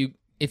if you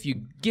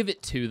give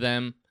it to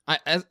them,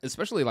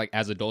 especially like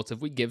as adults, if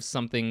we give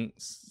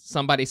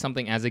somebody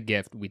something as a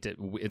gift,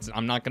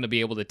 I'm not going to be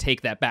able to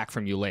take that back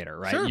from you later,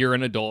 right? Sure. You're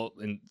an adult,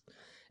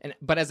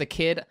 but as a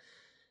kid,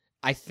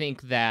 I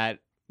think that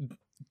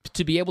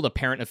to be able to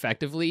parent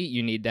effectively,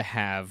 you need to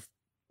have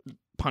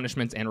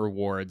punishments and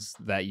rewards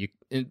that you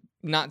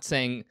not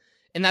saying.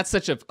 And that's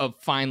such a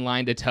fine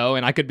line to toe,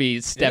 and I could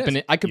be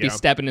stepping be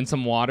stepping in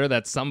some water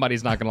that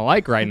somebody's not going to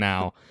like right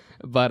now.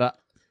 But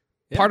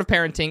part of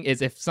parenting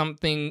is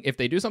if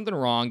they do something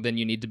wrong, then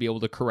you need to be able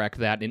to correct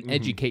that and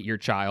educate your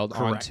child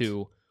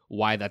onto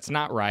why that's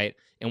not right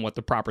and what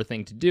the proper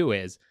thing to do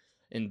is.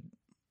 And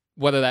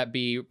whether that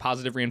be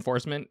positive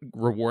reinforcement,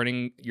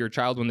 rewarding your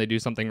child when they do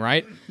something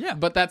right. Yeah.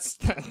 But that's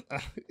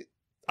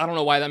I don't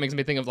know why that makes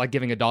me think of like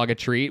giving a dog a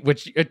treat,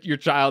 which your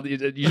child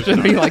you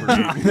should be like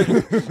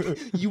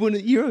you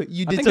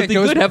did something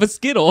good, have a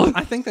Skittle.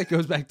 I think that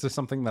goes back to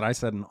something that I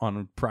said on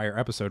a prior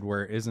episode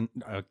where isn't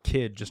a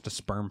kid just a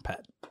sperm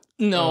pet?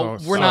 No, Oh,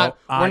 we're so not.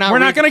 We're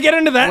not going to get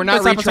into that. We're not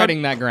this episode.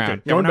 retreading that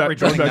ground. Yeah, we're not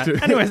Going retreading back that.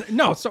 to- Anyways,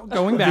 no. So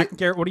going back,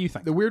 Garrett, what do you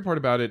think? The weird part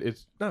about it,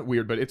 it's not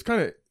weird, but it's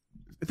kind of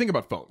think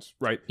about phones,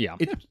 right? Yeah.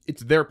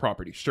 It's their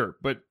property, sure,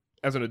 but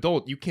as an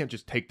adult, you can't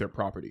just take their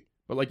property.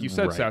 But like you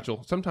said, Right.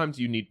 Satchel, sometimes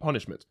you need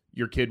punishments.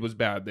 Your kid was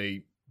bad;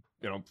 they,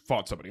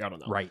 fought somebody. I don't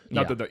know. Right.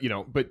 Not Yeah.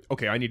 that but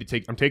okay,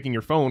 I'm taking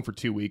your phone for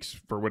 2 weeks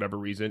for whatever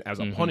reason as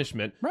a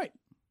punishment. Right.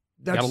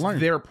 That's Gotta learn.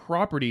 their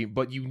property,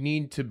 but you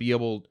need to be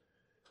able.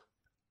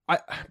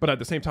 But at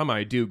the same time,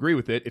 I do agree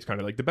with it. It's kind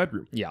of like the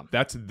bedroom. Yeah.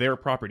 That's their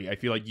property. I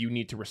feel like you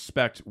need to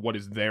respect what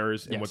is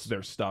theirs and Yes. what's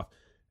their stuff.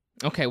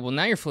 Okay, well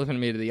now you're flipping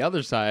me to the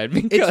other side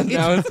because It's-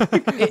 now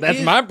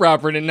that's my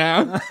property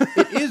now.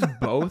 It is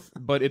both,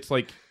 but it's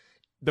like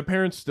the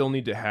parents still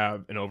need to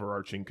have an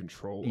overarching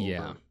control over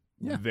Yeah.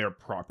 their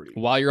property.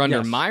 While you're under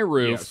Yes. my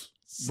roof,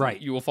 Right.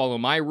 you will follow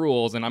my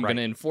rules, and I'm Right. going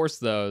to enforce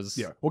those.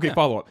 Yeah. Okay,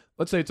 follow up.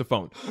 Let's say it's a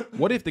phone.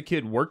 What if the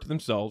kid worked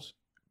themselves,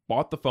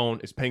 bought the phone,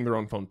 is paying their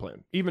own phone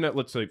plan, even at,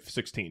 let's say,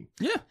 16?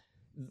 Yeah.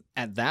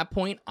 At that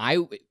point,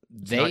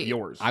 not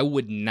yours. I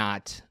would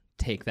not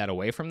take that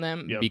away from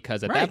them Yep.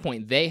 because at Right. that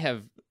point they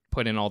have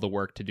put in all the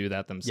work to do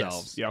that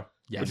themselves. Yeah.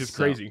 Yes. Which is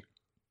So- crazy.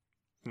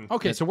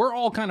 Okay, so we're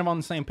all kind of on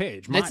the same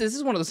page. This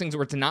is one of those things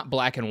where it's not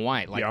black and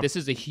white. Like Yeah. this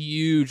is a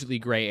hugely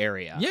gray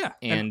area. Yeah,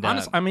 and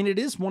honestly, I mean, it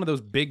is one of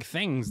those big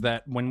things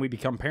that when we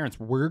become parents,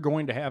 we're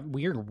going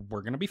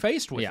to be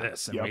faced with Yeah.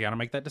 this, and Yep. we got to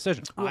make that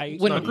decision. I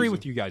when- agree easy.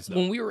 with you guys, though.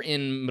 when we were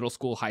in middle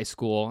school, high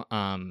school,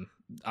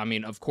 I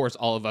mean, of course,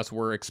 all of us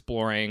were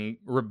exploring,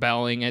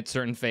 rebelling at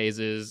certain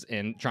phases,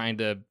 and trying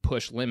to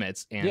push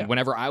limits. And Yeah.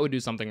 whenever I would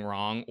do something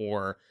wrong,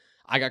 or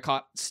I got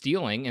caught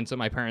stealing, and so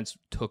my parents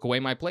took away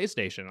my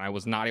PlayStation, I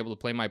was not able to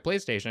play my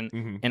PlayStation.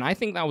 Mhm. And I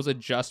think that was a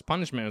just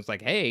punishment. It's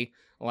like, hey,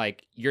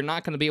 like you're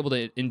not going to be able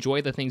to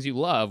enjoy the things you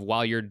love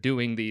while you're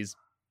doing these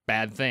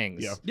bad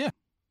things. Yeah. Yeah.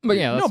 But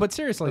yeah, no, but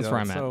seriously, that's though,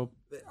 where I'm at. so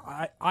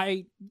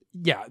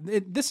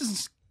this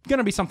is going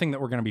to be something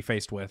that we're going to be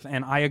faced with,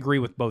 and I agree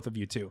with both of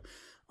you too.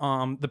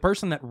 The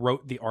person that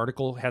wrote the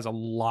article has a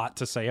lot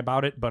to say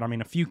about it, but I mean,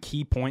 a few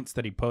key points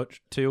that he put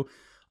to,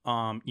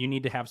 you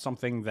need to have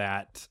something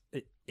that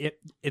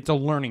it's a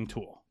learning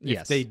tool.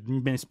 Yes. If they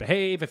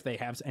misbehave, if they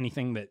have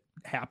anything that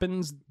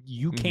happens,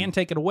 you Mm-hmm. can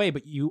take it away,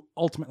 but you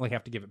ultimately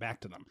have to give it back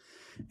to them.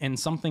 And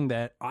something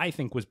that I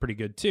think was pretty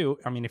good too.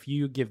 I mean, if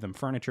you give them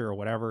furniture or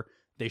whatever,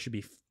 they should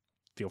be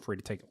feel free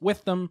to take it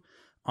with them.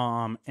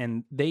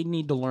 And they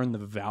need to learn the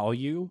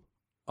value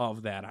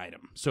of that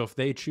item. So if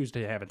they choose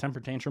to have a temper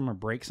tantrum or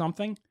break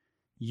something,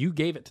 you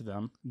gave it to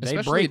them. They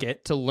especially break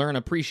it. to learn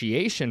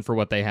appreciation for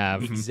what they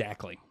have.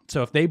 Exactly.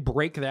 So if they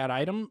break that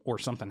item or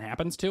something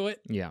happens to it,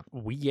 Yeah.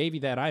 we gave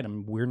you that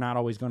item. We're not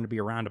always going to be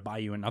around to buy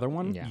you another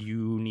one. Yeah.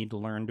 You need to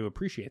learn to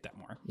appreciate that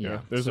more. Yeah.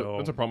 That's a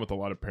So- problem with a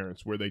lot of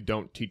parents where they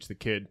don't teach the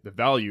kid the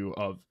value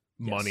of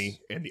money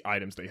and the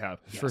items they have.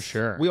 For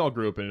sure. We all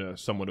grew up in a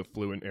somewhat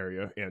affluent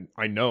area, and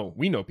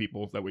we know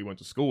people that we went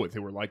to school with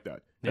who were like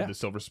that. Yeah. Had the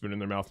silver spoon in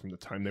their mouth from the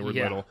time they were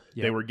Yeah. little.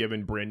 Yeah. They were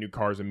given brand new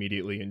cars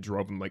immediately and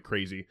drove them like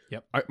crazy.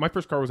 Yep. My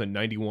first car was a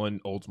 91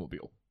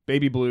 Oldsmobile.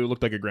 Baby blue,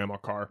 looked like a grandma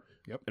car.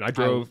 Yep. And I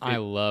drove I it-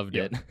 loved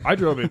yeah, it. I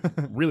drove it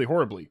really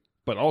horribly,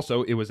 but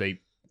also it was a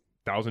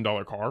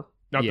 $1,000 car.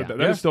 Not Yeah. that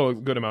that is still a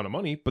good amount of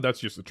money, but that's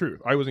just the truth.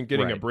 I wasn't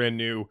getting a Right. brand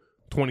new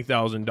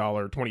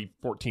 $20,000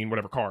 2014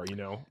 whatever car, you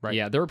know. Right.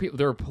 Yeah, there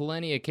were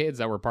plenty of kids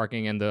that were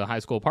parking in the high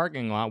school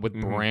parking lot with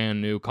Mhm.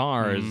 brand new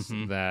cars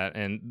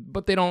Mhm.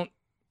 but they don't,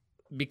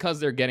 because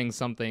they're getting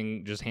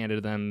something just handed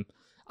to them.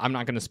 I'm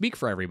not going to speak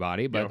for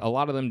everybody, but Yeah. a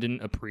lot of them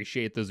didn't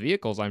appreciate those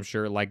vehicles, I'm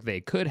sure, like they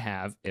could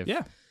have if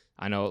Yeah.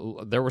 I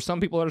know there were some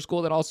people at our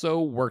school that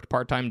also worked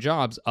part-time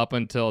jobs up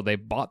until they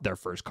bought their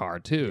first car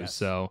too. Yes.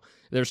 So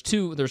there's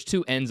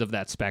two ends of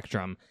that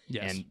spectrum,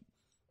 Yes. and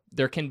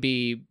there can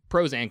be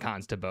pros and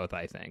cons to both,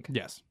 I think.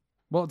 Yes.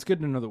 Well, it's good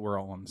to know that we're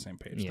all on the same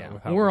page. Yeah, though,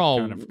 with how we're we all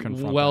kind of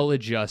confront that.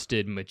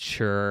 well-adjusted,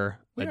 mature,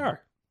 We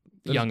are.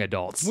 young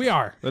adults. We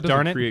are. That doesn't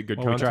Darn it. create good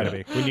Well, we try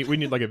content. to be. We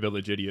need like a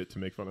village idiot to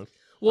make fun of.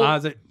 Well,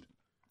 Is it,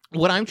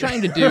 what I'm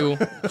trying to do,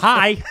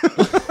 hi.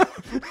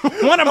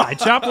 What am I,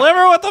 chopped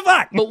liver? What the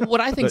fuck? but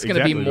what I think is going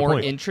to be Exactly the more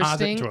point.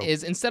 interesting True.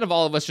 is instead of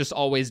all of us just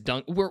always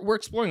we're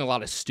exploring a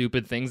lot of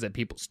stupid things that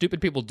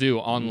stupid people do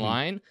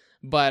online.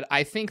 But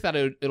I think that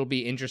it'll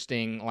be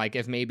interesting, like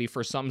if maybe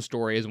for some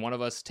stories, one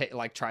of us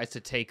tries to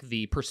take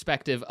the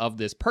perspective of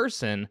this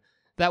person.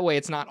 That way,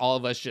 it's not all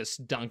of us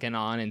just dunking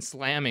on and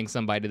slamming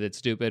somebody that's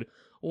stupid.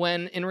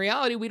 When in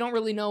reality, we don't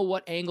really know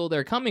what angle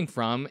they're coming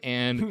from,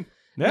 and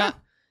Yeah.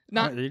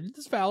 not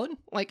It's valid.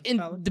 like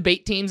in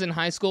debate teams in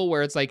high school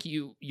where it's like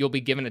you'll be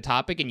given a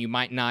topic and you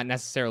might not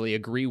necessarily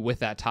agree with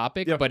that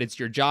topic, Yeah. but it's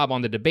your job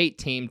on the debate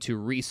team to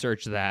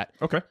research that.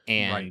 Okay.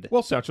 And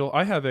Well, Satchel,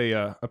 I have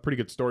a pretty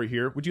good story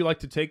here. Would you like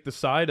to take the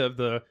side of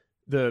the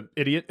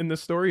idiot in this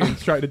story and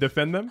try to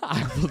defend them?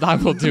 I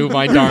will do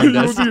my You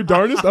darndest. will do your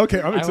darndest? Okay,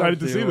 I'm I will excited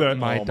to do see that.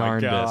 my Oh my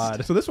darndest.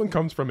 God. So this one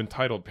comes from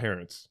entitled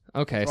parents.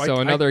 Okay, So so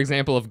I- another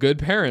example of good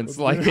parents,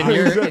 like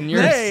in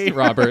yours, Hey.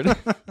 Robert.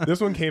 This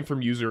one came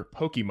from user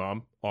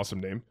Pokemom. Awesome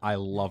name. I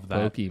love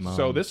that. Pokemon.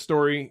 So this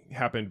story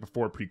happened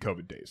before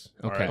pre-COVID days.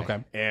 all Okay. right?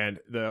 Okay. And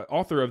the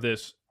author of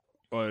this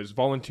was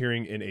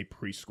volunteering in a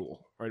preschool,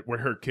 right, where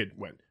her kid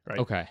went. Right.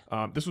 Okay.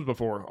 This was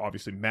before,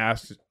 obviously,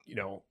 masks.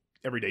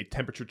 Everyday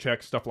temperature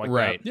checks, stuff like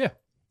Right. that. Yeah.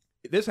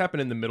 This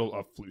happened in the middle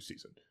of flu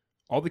season.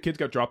 All the kids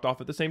got dropped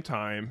off at the same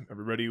time.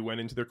 Everybody went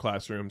into their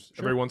classrooms.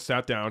 Sure. Everyone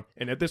sat down.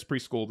 And at this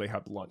preschool, they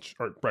have lunch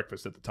or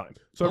breakfast at the time.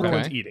 So Okay.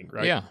 everyone's eating,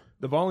 right? Yeah.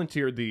 The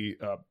volunteer, the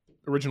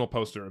original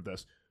poster of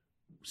this,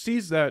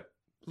 sees that.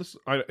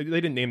 Listen, they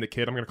didn't name the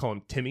kid. I'm going to call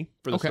him Timmy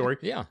for the Okay. story.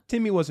 Yeah.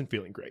 Timmy wasn't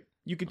feeling great.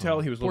 You could tell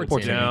he was a poor little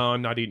Timmy.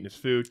 down, not eating his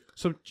food.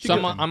 So, she So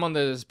goes, I'm on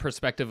the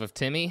perspective of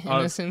Timmy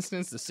in this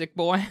instance, the sick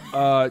boy.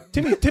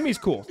 Timmy's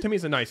cool.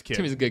 Timmy's a nice kid.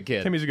 Timmy's a good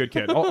kid. Timmy's a good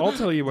kid. I'll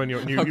tell you when you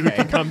Okay.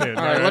 can come in.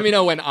 All right, let me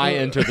know when I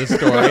enter the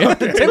story.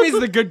 Timmy's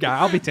the good guy.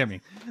 I'll be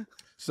Timmy.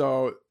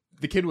 So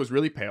the kid was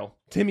really pale.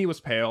 Timmy was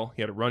pale.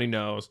 He had a runny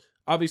nose.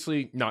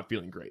 Obviously not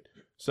feeling great.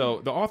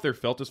 So the author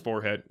felt his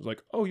forehead. Was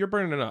like, "Oh, you're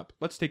burning it up.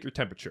 Let's take your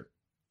temperature.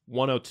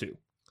 102."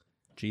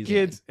 Jesus.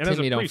 Kids, and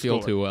Timmy as a don't feel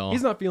preschooler, too well.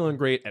 He's not feeling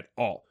great at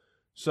all.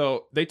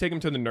 So they take him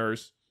to the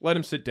nurse, let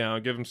him sit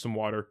down, give him some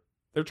water.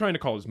 They're trying to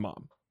call his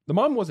mom. The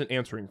mom wasn't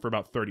answering for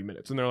about 30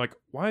 minutes, and they're like,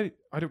 "Why?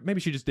 Maybe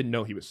she just didn't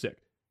know he was sick."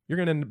 You're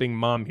going to end up being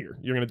mom here.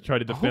 You're going to try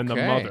to defend the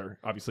Okay. mother,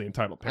 obviously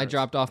entitled I parents.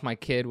 dropped off my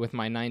kid with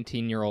my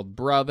 19-year-old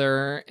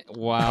brother.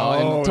 Wow,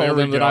 Oh, and there told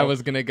we him that go. I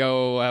was gonna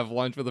go have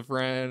lunch with a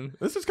friend.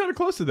 This is kind of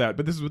close to that,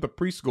 but this is with a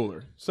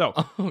preschooler. So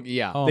Oh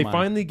yeah. Oh, they my.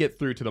 finally get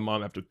through to the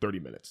mom after 30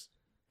 minutes,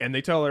 and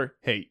they tell her,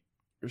 "Hey,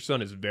 your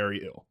son is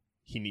very ill.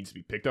 He needs to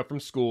be picked up from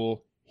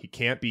school. He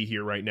can't be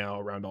here right now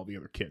around all the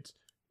other kids."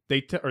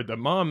 Or the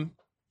mom,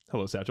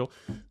 hello Satchel.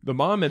 The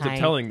mom ends up Hi.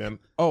 telling them,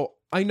 "Oh,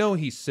 I know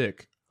he's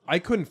sick. I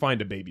couldn't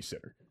find a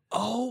babysitter."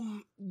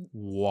 Oh,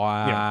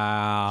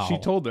 Wow. She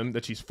told them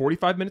that she's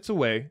 45 minutes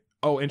away.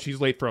 Oh, and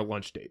she's late for a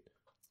lunch date.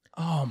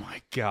 Oh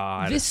my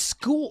God. this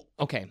school.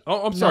 Okay.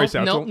 Oh, I'm sorry, no,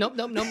 Satchel. No.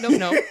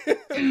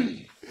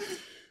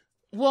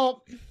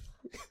 Well,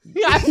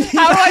 how do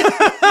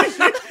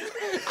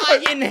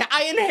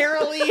I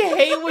inherently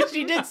hate what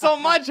she did so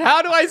much.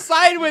 How do I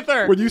side with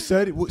her? When you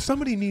said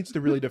somebody needs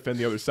to really defend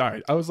the other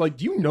side, I was like,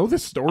 "Do you know the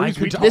stories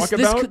we talk This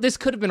about?" this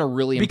could have been a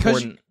really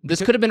Because- important.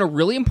 This could have been a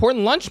really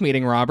important lunch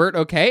meeting, Robert.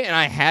 Okay, and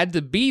I had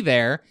to be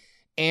there.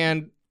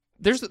 And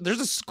there's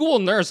a school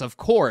nurse, of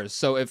course.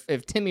 So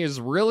if Timmy is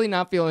really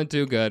not feeling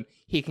too good,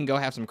 he can go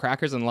have some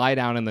crackers and lie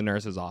down in the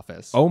nurse's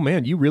office. Oh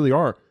man, you really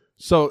are.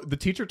 So the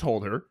teacher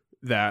told her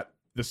that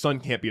the son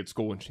can't be at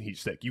school when he's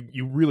sick.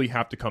 You really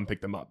have to come pick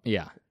them up.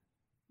 Yeah.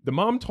 The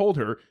mom told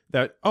her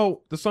that,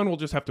 "Oh, the son will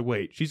just have to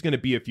wait. She's going to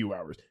be a few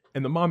hours."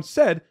 And the mom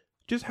said,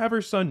 "Just have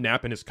her son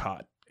nap in his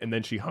cot." And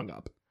then she hung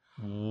up.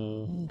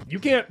 You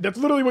can't. That's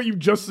literally what you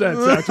just said,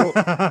 Satchel.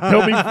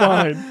 He'll be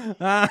fine.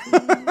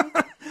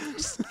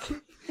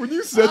 When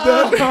you said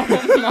that,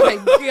 Oh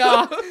my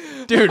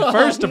god, Dude,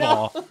 first of no.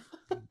 all,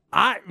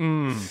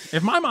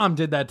 if my mom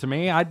did that to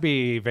me, I'd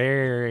be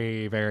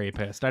very, very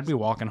pissed. I'd be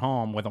walking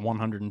home with a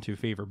 102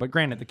 fever. But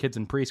granted, the kid's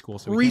in preschool,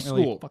 so we can't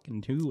really Preschool.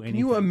 fucking do anything. can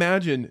you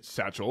imagine,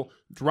 Satchel,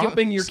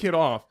 dropping your kid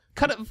off?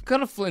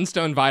 cut a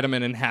Flintstone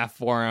vitamin in half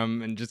for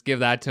him and just give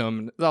that to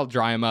him. That'll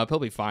dry him up. He'll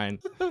be fine.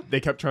 They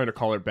kept trying to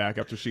call her back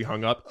after she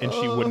hung up, and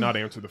she would not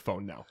answer the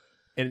phone now.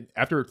 And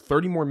after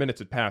 30 more minutes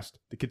had passed,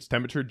 the kid's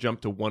temperature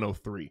jumped to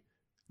 103.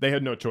 They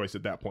had no choice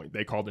at that point.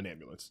 They called an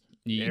ambulance.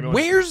 The ambulance-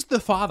 Where's the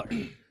father?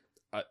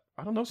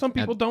 I don't know. Some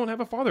people don't have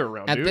a father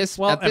around, At dude. this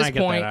Well, at and this I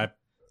get point, that.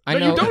 I No,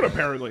 know you don't,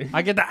 apparently.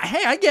 I get that.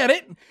 Hey, I get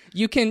it.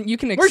 you can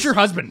Where's your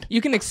husband?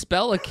 You can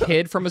expel a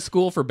kid from a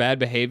school for bad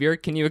behavior.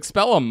 Can you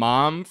expel a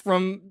mom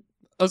from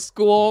a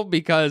school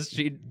because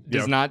she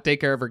does Yeah. not take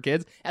care of her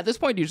kids? At this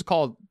point, do you just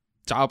call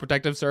Child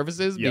Protective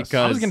Services? Yes.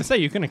 Because I was going to say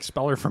you can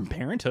expel her from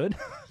parenthood.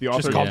 The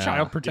author Just called Yeah.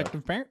 Child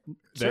Protective Parent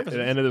The Services.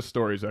 end of this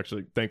story is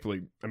actually,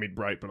 thankfully,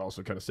 bright, but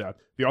also kind of sad.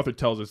 The author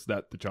tells us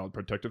that the Child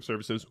Protective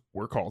Services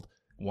were called,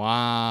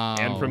 wow.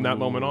 and from that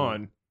moment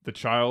on, the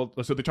child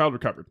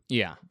recovered.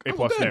 Yeah. A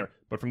plus good. there.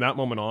 But from that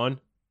moment on,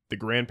 the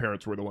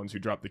grandparents were the ones who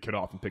dropped the kid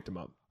off and picked him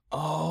up.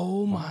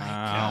 Oh my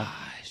Wow.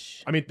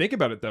 gosh. Think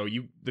about it though.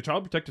 The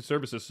Child Protective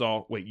Services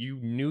saw. Wait, you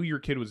knew your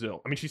kid was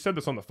ill. She said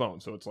this on the phone,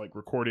 so it's like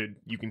recorded.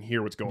 You can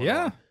hear what's going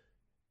Yeah. on.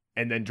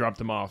 And then dropped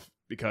him off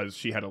because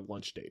she had a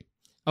lunch date.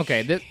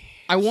 Okay,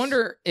 I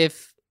wonder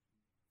if,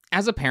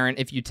 as a parent,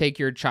 if you take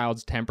your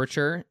child's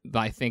temperature,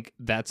 I think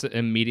that's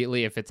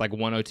immediately, if it's like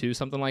 102,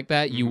 something like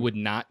that, you Mhm. would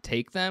not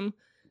take them.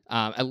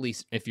 At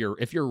least if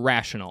you're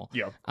rational.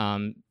 Yeah.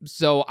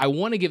 So I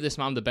want to give this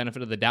mom the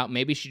benefit of the doubt.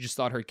 Maybe she just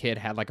thought her kid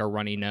had like a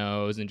runny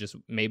nose and just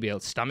maybe a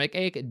stomach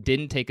ache.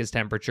 Didn't take his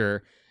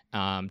temperature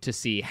to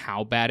see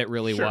how bad it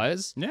really Sure.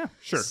 was. Yeah.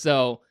 Sure.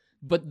 So,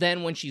 but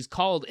then when she's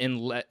called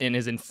and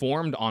is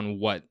informed on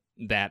what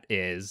that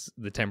is,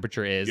 the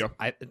temperature is, Yeah.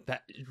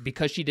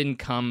 because she didn't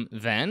come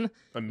then,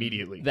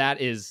 Immediately.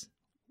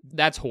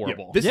 that's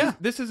horrible. Yeah.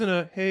 This isn't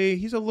a, hey,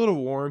 he's a little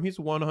warm. He's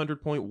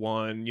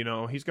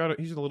 100.1.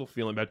 He's a little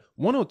feeling bad.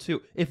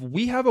 102. If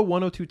we have a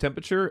 102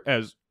 temperature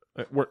as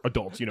we're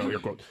adults, air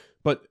quote,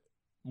 but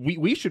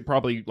we should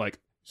probably like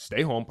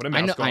stay home, put a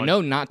mask on. I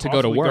know not to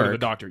go to possibly work. Go to the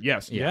doctor.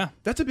 Yes. Yeah.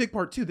 That's a big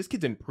part too. This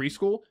kid's in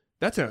preschool.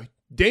 That's a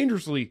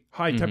dangerously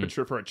high Mhm.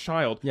 temperature for a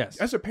child. Yes.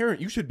 As a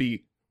parent, you should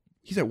be.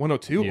 He's at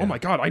 102. Yeah. Oh my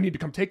God! I need to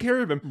come take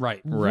care of him Right.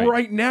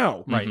 right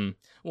now. Right. Mhm.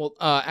 Well,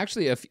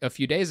 actually, a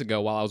few days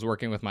ago, while I was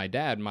working with my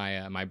dad,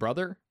 my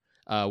brother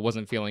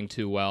wasn't feeling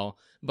too well,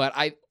 but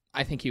I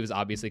think he was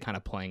obviously kind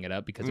of playing it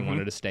up because he Mhm.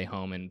 wanted to stay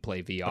home and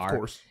play VR. Of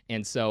course.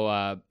 And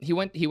so he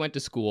went to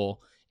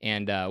school,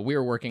 and we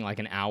were working like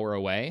an hour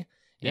away.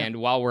 Yeah. And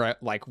while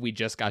we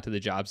just got to the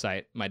job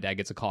site, my dad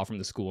gets a call from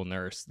the school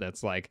nurse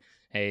that's like,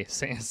 "Hey,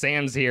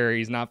 Sam's here.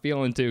 He's not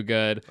feeling too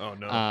good." Oh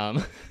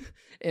no.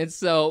 And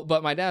so,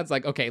 but my dad's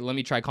like, "Okay, let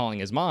me try calling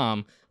his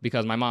mom,"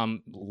 because my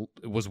mom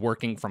was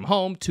working from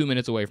home 2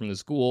 minutes away from the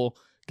school.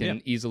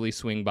 can easily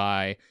swing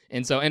by.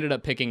 And so I ended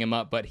up picking him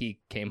up, but he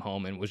came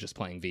home and was just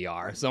playing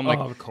VR. So I'm like,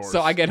 of course.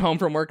 so I get home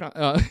from work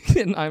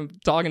and I'm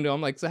talking to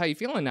him like, so how you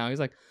feeling now? He's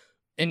like,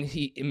 and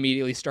he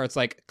immediately starts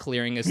like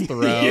clearing his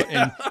throat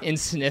and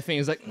sniffing.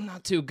 He's like,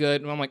 not too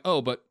good. And I'm like,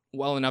 oh, but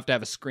well enough to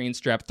have a screen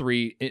strap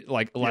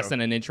less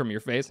than an inch from your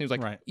face. And he was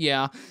like,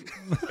 yeah.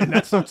 And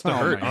that starts to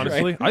hurt, man.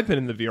 honestly. I've been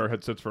in the VR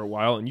headsets for a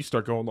while, and you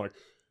start going like,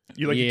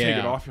 you take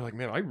it off, you're like,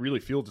 man, I really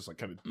feel just like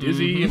kind of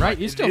dizzy. Right,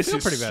 you still This feel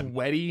is pretty bad.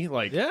 sweaty.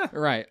 Like, Yeah.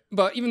 Right.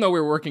 But even though we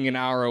were working an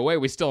hour away,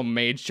 we still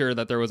made sure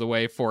that there was a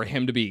way for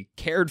him to be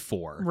cared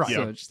for. Right.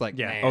 So Yeah. it's just like,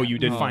 Yeah. man. oh, you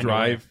didn't Find a way.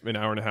 drive an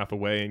hour and a half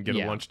away and get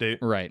Yeah. a lunch date?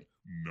 Right.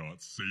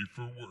 Not safe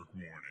for work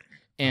warning.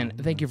 And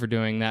thank you for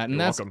doing that. And You're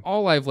that's welcome.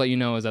 all I've let you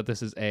know is that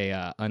this is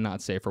a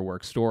not safe for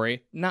work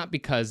story. Not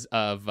because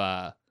of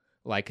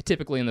like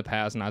typically in the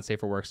past, not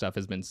safe for work stuff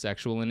has been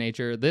sexual in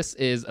nature. This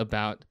is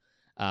about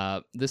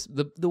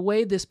the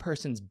way this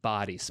person's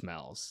body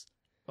smells.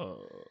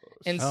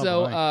 And Oh,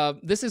 so boy.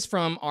 this is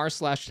from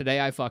r/today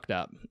I fucked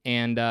up.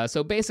 And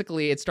so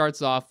basically it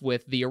starts off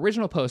with the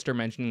original poster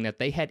mentioning that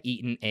they had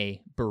eaten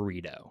a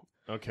burrito.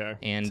 Okay.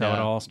 And That's how it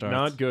all starts.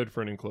 Not good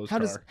for an enclosed how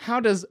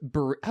car.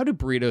 do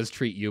burritos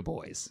treat you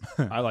boys?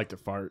 I like to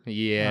fart.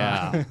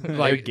 Yeah. Like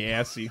like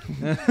gassy.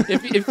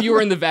 if you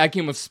were in the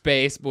vacuum of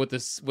space but with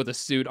a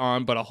suit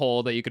on but a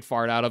hole that you could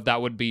fart out of,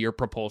 that would be your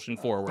propulsion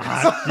forward.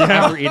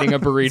 After eating a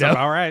burrito.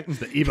 All right.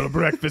 The evil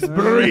breakfast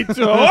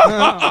burrito.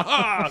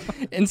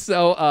 And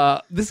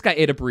so this guy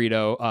ate a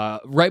burrito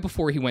right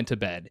before he went to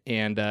bed.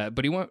 And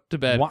but he went to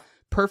bed What?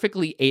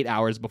 perfectly 8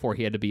 hours before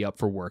he had to be up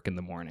for work in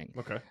the morning.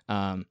 Okay.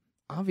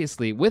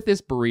 Obviously, with this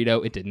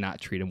burrito, it did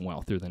not treat him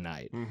well through the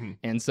night. Mhm.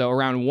 And so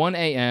around 1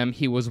 a.m.,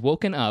 he was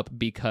woken up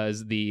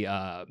because the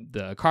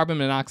carbon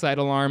monoxide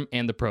alarm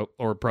and the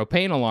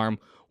propane alarm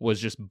was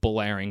just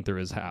blaring through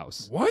his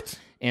house. What?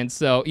 And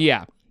so,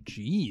 yeah,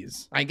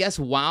 Jeez. I guess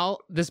while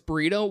this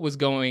burrito was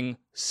going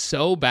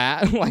so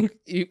bad, like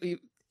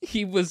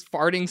he was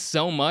farting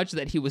so much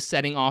that he was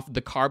setting off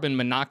the carbon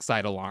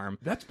monoxide alarm.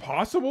 That's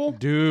possible?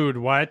 Dude,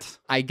 what?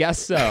 I guess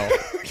so.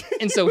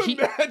 And so he...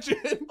 Imagine.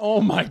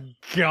 Oh my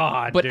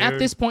god, But dude. at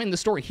this point in the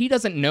story, he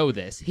doesn't know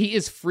this. He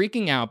is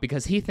freaking out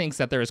because he thinks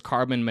that there's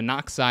carbon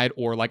monoxide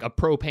or like a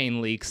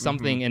propane leak,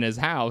 something in his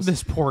house.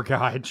 This poor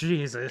guy,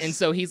 Jesus. And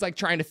so he's like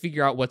trying to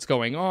figure out what's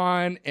going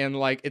on. And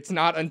like, it's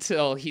not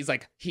until he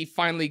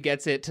finally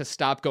gets it to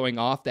stop going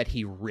off that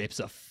he rips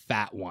a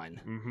fat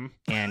one. Mm-hmm.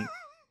 And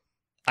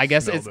I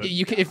guess Smelled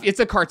it. if it's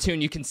a cartoon,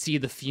 you can see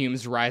the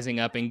fumes rising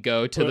up and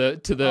go to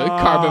the Oh,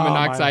 carbon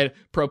monoxide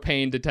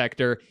propane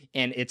detector,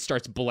 and it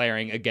starts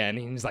blaring again.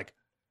 And he's like,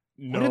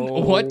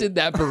 what did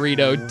that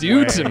burrito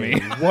do to me?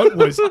 What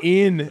was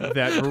in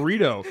that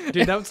burrito?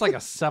 Dude, that was like a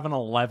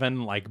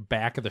 7-Eleven, like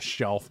back of the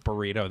shelf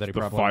burrito that he The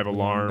probably 5 warmed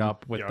alarm.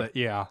 up with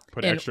Yeah.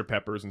 Put And- extra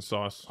peppers and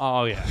sauce.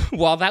 Oh yeah.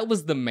 While that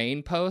was the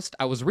main post,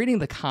 I was reading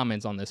the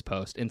comments on this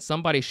post, and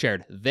somebody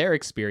shared their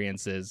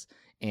experiences,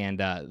 and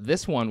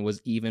this one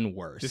was even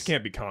worse. This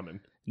can't be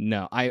common.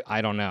 No,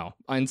 I don't know.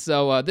 And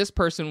so this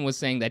person was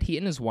saying that he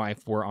and his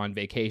wife were on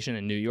vacation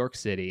in New York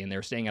City, and they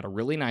were staying at a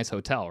really nice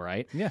hotel,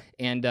 right? Yeah.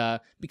 And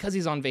because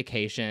he's on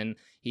vacation,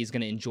 he's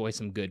going to enjoy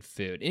some good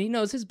food. And he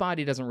knows his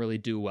body doesn't really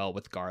do well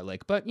with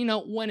garlic, but,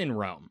 when in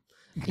Rome,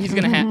 he's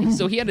going to have...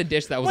 So he had a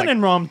dish that was When like...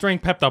 in Rome,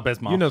 drink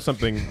Pepto-Bismol. You know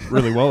something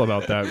really well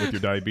about that with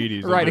your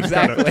diabetes. Right, It's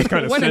kinda- exactly. It's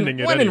kind of when sending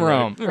in, it when in anyway.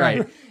 Rome,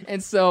 right?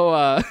 And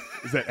so...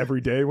 Is that every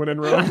day when in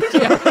Rome?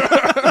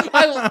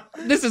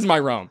 This is my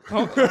Rome.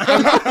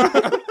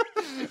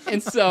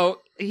 And so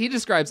he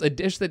describes a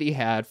dish that he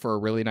had for a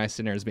really nice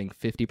dinner as being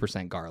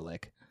 50%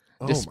 garlic,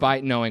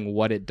 despite knowing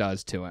what it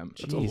does to him.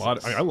 That's a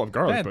lot. I love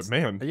garlic, That's- but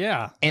man.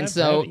 Yeah. And that's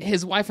so heavy.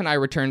 his wife and I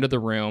returned to the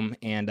room,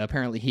 and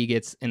apparently he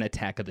gets an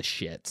attack of the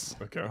shits,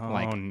 Okay. Oh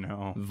like-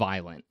 no.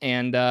 violent,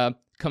 and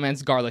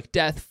commences garlic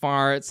death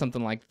fart,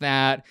 something like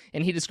that.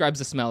 And he describes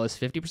the smell as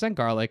 50%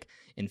 garlic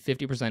and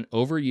 50%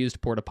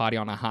 overused porta potty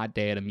on a hot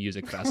day at a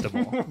music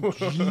festival.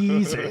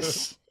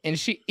 Jesus. And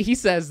he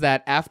says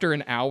that after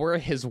an hour,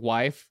 his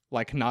wife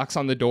like knocks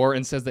on the door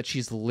and says that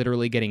she's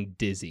literally getting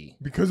dizzy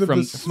Because of from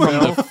the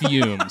smell. from the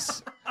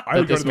fumes. I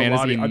would that go this to the man is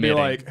lobby. I'd be emitting.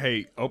 like,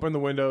 hey, open the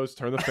windows,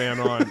 turn the fan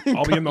on.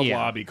 I'll be in the Yeah.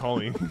 lobby. Call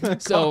me.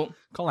 So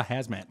Call a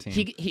hazmat team.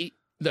 he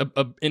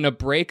in a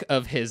break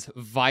of his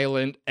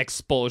violent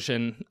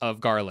expulsion of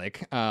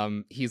garlic,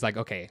 he's like,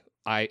 okay,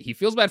 he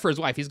feels bad for his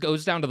wife. He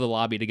goes down to the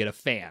lobby to get a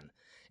fan,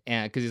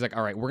 and because he's like,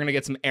 all right, we're gonna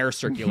get some air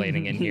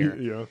circulating in here.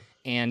 Yeah.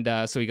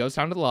 And so he goes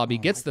down to the lobby,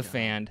 gets the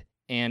fan,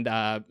 and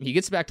he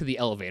gets back to the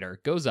elevator,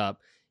 goes up.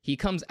 He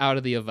comes out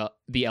of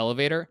the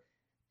elevator,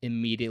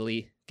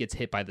 immediately gets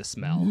hit by the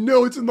smell.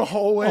 No, it's in the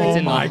hallway. It's Oh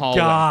in the my hallway.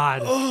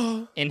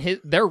 god. And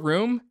their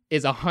room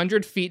is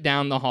 100 feet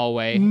down the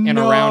hallway and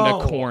around a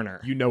No. corner.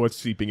 You know it's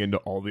seeping into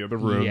all the other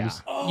rooms. Yeah.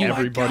 Oh my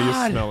Everybody is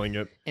God. smelling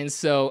it. And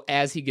so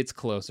as he gets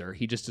closer,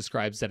 he just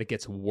describes that it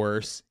gets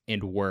worse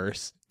and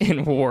worse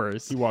and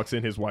worse. He walks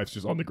in, his wife's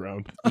just on the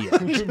ground. Yeah.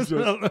 Just-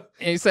 And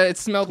he said it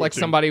smelled like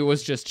Twitching. somebody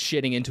was just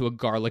shitting into a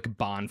garlic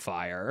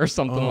bonfire or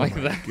something oh like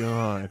my that.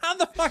 God. How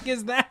the fuck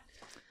is that?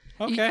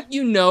 Okay.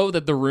 You know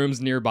that the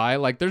room's nearby.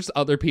 Like, there's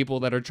other people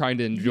that are trying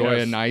to enjoy a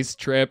Yes. nice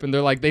trip, and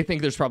they're like, they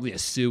think there's probably a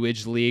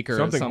sewage leak or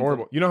something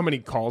horrible. You know how many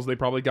calls they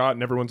probably got,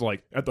 and everyone's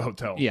like at the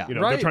hotel. Yeah. You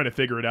know, Right. they're trying to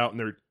figure it out, and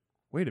they're,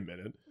 wait a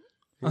minute.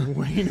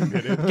 Wait a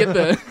minute. Get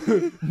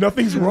the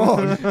Nothing's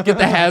wrong. get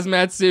the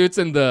hazmat suits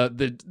and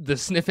the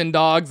sniffing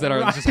dogs that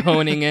are just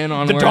honing in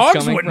on The where dogs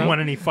it's coming wouldn't from.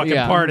 want any fucking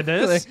Yeah. part of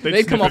this.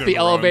 They'd come sniff off it the in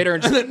a row. elevator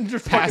and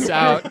just pass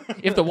out.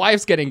 If the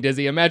wife's getting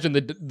dizzy, imagine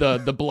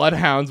the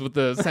bloodhounds with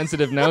the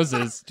sensitive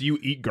noses. Do you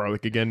eat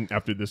garlic again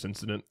after this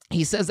incident?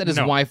 He says that his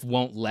No. wife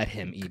won't let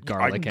him eat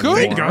garlic Good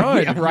anymore.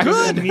 God. Yeah, right?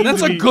 Good. Needs That's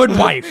to a be- good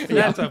wife.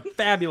 That's a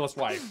fabulous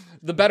wife.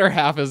 The better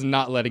half is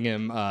not letting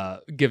him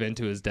give in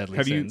to his deadly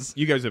Have sins.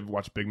 you guys have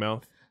watched Big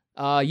Mouth?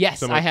 Yes,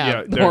 Someone- I have.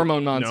 yeah, The they're-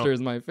 Hormone Monster no.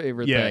 is my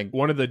favorite Yeah, thing.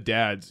 one of the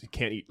dads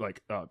can't eat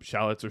like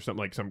shallots or something,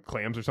 like some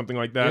clams or something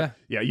like that.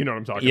 Yeah, you know what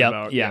I'm talking Yep,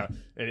 about. yeah.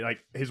 And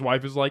like his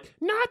wife is like,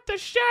 not the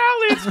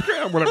shallots,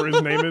 whatever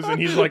his name is, and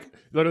he's like,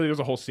 literally, there's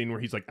a whole scene where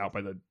he's like out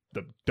by the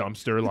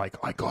dumpster, like,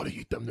 I gotta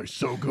eat them, they're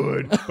so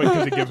good, but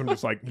because he gives him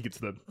just like he gets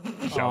the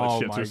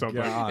shallot shits or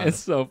something. It's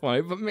so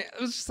funny. But man,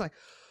 it was just like,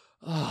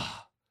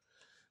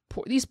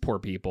 these poor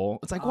people.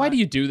 It's like, why do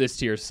you do this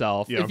to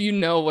yourself Yeah. if you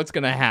know what's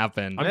gonna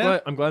happen?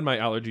 I'm glad my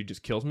allergy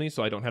just kills me,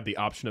 so I don't have the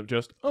option of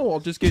just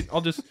no,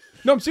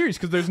 I'm serious,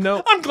 because there's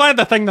no. I'm glad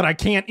the thing that I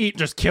can't eat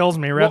just kills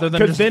me rather than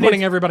 'cause just then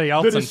putting it's- everybody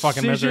else the in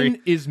fucking misery.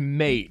 decision is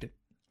made.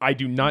 I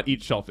do not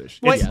eat shellfish.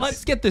 Wait, It's-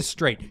 let's get this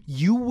straight.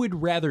 You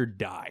would rather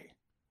die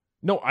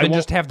no, I than won't-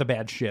 just have the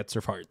bad shits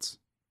or farts.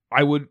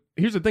 I would.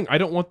 Here's the thing. I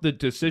don't want the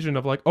decision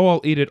of like, oh,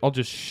 I'll eat it. I'll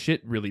just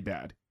shit really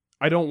bad.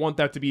 I don't want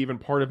that to be even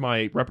part of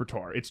my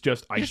repertoire. It's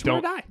just I just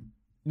don't. wanna die.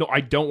 No,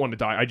 I don't want to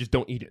die. I just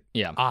don't eat it.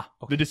 Yeah. Ah,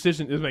 The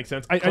decision doesn't make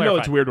sense. I know Clarify.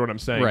 it's weird what I'm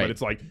saying, Right. but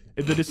it's like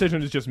if the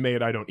decision is just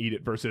made. I don't eat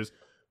it. Versus,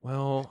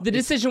 well, The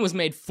decision was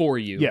made for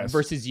you Yes.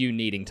 versus you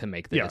needing to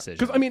make the yeah, decision.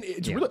 because I mean,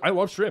 it's Yeah. really. I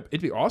love shrimp.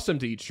 It'd be awesome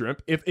to eat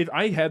shrimp if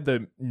I had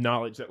the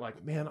knowledge that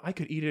like, man, I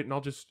could eat it and I'll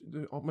just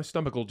my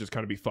stomach will just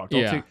kind of be fucked.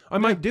 Yeah. I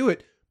might do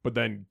it, but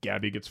then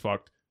Gabby gets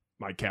fucked.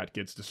 My cat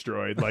gets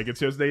destroyed. Like it's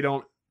just they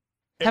don't.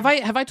 Have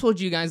I told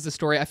you guys the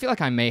story? I feel like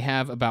I may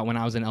have, about when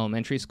I was in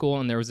elementary school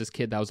and there was this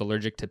kid that was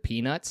allergic to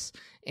peanuts,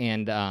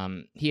 and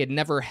he had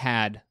never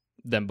had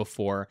them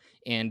before,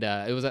 and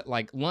it was at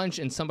like lunch,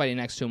 and somebody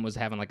next to him was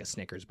having like a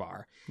Snickers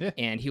bar, Yeah.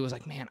 and he was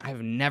like, "Man,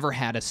 I've never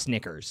had a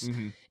Snickers,"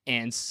 Mhm.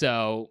 and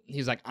so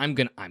he's like, "I'm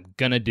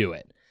gonna do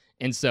it,"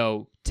 and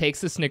so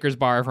takes the Snickers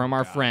bar from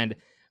our friend,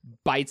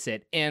 bites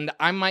it, and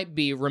I might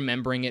be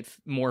remembering it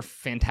more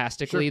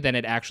fantastically than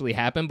it actually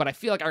happened, but I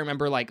feel like I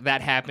remember like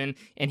that happened,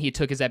 and he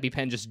took his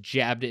EpiPen, just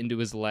jabbed it into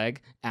his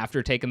leg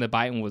after taking the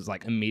bite, and was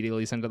like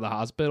immediately sent to the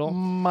hospital.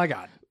 my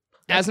God.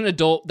 As an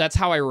adult, that's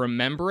how I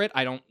remember it.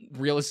 I don't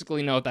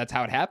realistically know if that's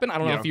how it happened. I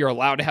don't know Yeah. if you're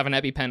allowed to have an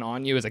EpiPen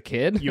on you as a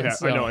kid. You have,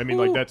 So- I know. I mean,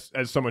 like that's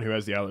as someone who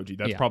has the allergy,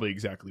 that's Yeah. probably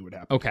exactly what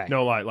happened. Okay.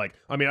 No lie. Like,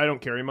 I mean, I don't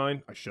carry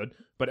mine. I should,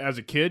 but as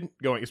a kid,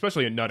 going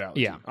especially a nut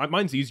allergy, Yeah.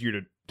 mine's easier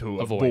to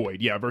Avoid.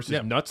 avoid. Yeah,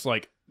 versus nuts.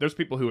 Like, there's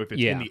people who, if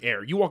it's Yeah. in the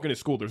air, you walk into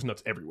school, there's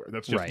nuts everywhere.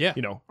 That's just, Right. Yeah.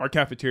 you know, our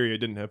cafeteria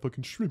didn't have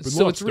fucking shrimp and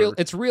So lobster.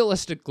 it's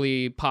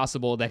realistically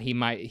possible that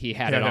he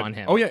had it on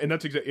him. Oh yeah, and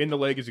that's in the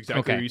leg is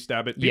exactly Okay. where you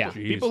stab it. People, Yeah.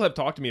 people have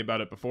talked to me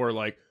about it before.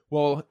 Like,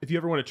 well, if you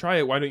ever want to try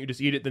it, why don't you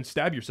just eat it then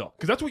stab yourself?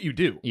 Because that's what you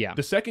do. Yeah.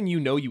 The second you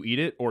know you eat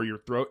it or your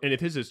throat, and if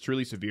his is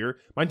truly severe,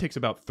 mine takes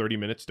about 30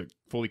 minutes to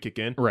fully kick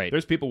in. Right.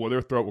 There's people where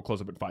their throat will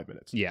close up in 5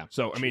 minutes. Yeah.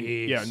 So I mean,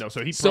 Jeez. yeah, no.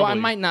 So he. So I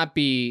probably- might not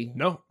be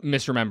No.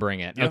 misremembering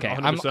it. Yeah, okay,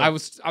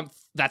 100%.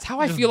 That's how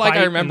I Just feel like bite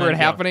I and remember then it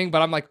go. happening,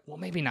 but I'm like, well,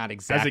 maybe not As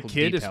exactly. a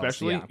kid, details.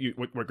 especially, Yeah.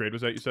 what grade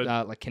was that? You said.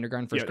 Like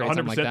kindergarten, first Yeah, grade,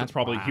 something like that. That's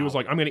probably. He was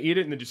Wow. like, I'm gonna eat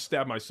it and then just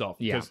stab myself.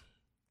 Yeah. 'Cause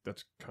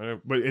that's kind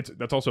of, but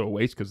that's also a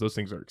waste because those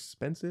things are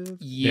expensive. They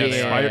Yeah.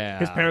 expire.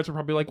 His parents were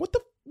probably like, what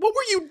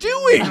were you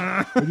doing?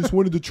 I just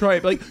wanted to try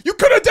it. Like, you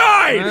could have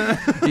died.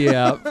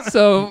 Yeah.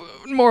 So,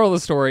 moral of the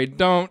story: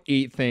 don't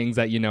eat things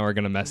that you know are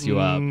going to mess you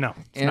up. No,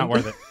 it's And- not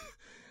worth it.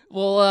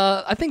 Well,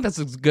 I think that's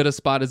as good a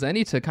spot as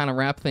any to kind of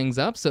wrap things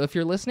up. So, if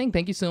you're listening,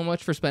 thank you so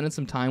much for spending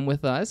some time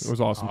with us. It was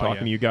awesome Oh, talking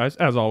yeah. to you guys,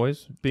 as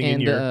always,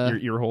 being in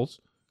And, your ear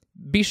holes.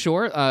 Be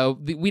sure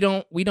we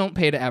don't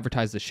pay to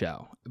advertise the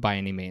show by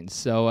any means,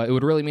 so it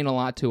would really mean a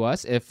lot to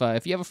us if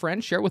you have a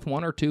friend, share it with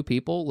one or two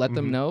people, let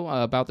them know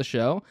about the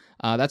show.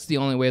 That's the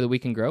only way that we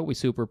can grow. We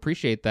super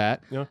appreciate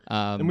that. Yeah.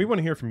 And we want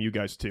to hear from you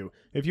guys too.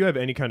 If you have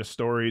any kind of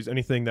stories,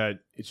 anything that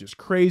is just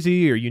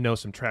crazy, or you know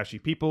some trashy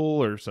people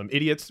or some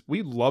idiots,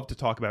 we love to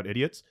talk about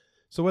idiots.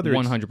 So whether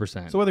it's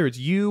 100%. So whether it's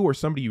you or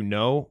somebody you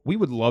know, we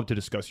would love to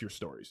discuss your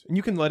stories. And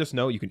you can let us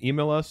know. You can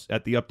email us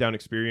at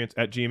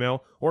theupdownexperience@gmail.com,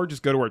 or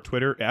just go to our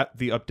Twitter at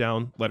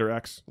theupdown, letter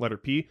X, letter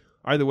P.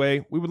 Either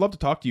way, we would love to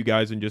talk to you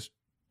guys and just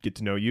get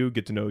to know you,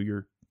 get to know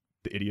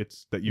the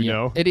idiots that you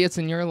know. Idiots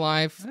in your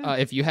life.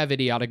 If you have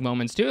idiotic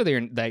moments too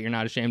that you're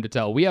not ashamed to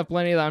tell, we have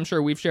plenty that I'm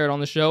sure we've shared on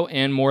the show,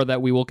 and more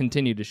that we will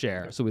continue to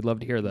share. So we'd love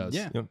to hear those.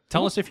 Yeah. Yeah.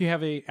 Tell us if you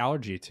have a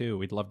allergy too.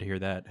 We'd love to hear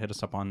that. Hit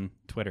us up on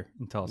Twitter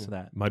and tell us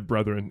that. My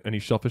brethren, any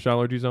shellfish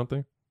allergies out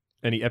there?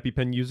 Any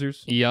EpiPen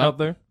users Yup. out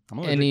there? I'm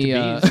allergic Any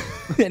to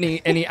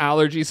bees. any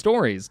allergy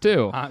stories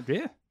too.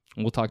 Yeah.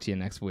 We'll talk to you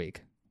next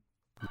week.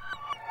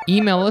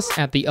 Email us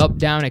at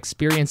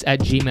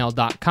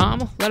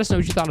theupdownexperience@gmail.com. Let us know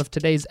what you thought of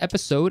today's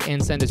episode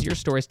and send us your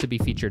stories to be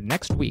featured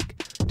next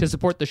week. To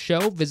support the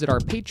show, visit our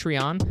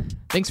Patreon.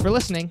 Thanks for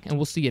listening, and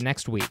we'll see you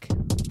next week.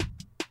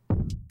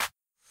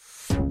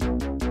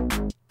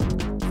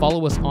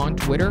 Follow us on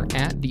Twitter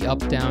at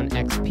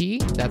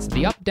TheUpDownXP. That's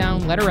the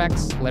Updown, letter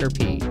X, letter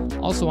P.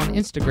 Also on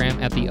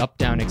Instagram at The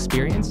Updown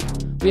Experience.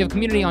 We have a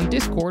community on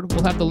Discord.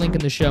 We'll have the link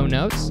in the show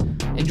notes.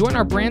 And join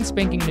our brand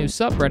spanking new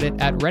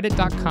subreddit at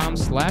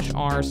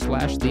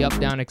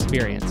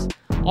reddit.com/r/TheUpdownExperience.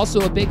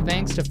 Also, a big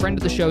thanks to friend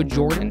of the show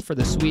Jordan for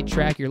the sweet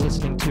track you're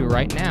listening to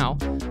right now.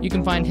 You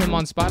can find him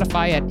on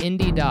Spotify at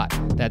Indy.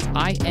 That's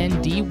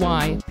INDY.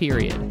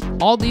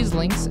 All these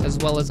links, as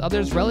well as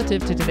others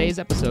relative to today's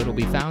episode, will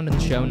be found in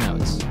the show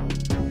notes.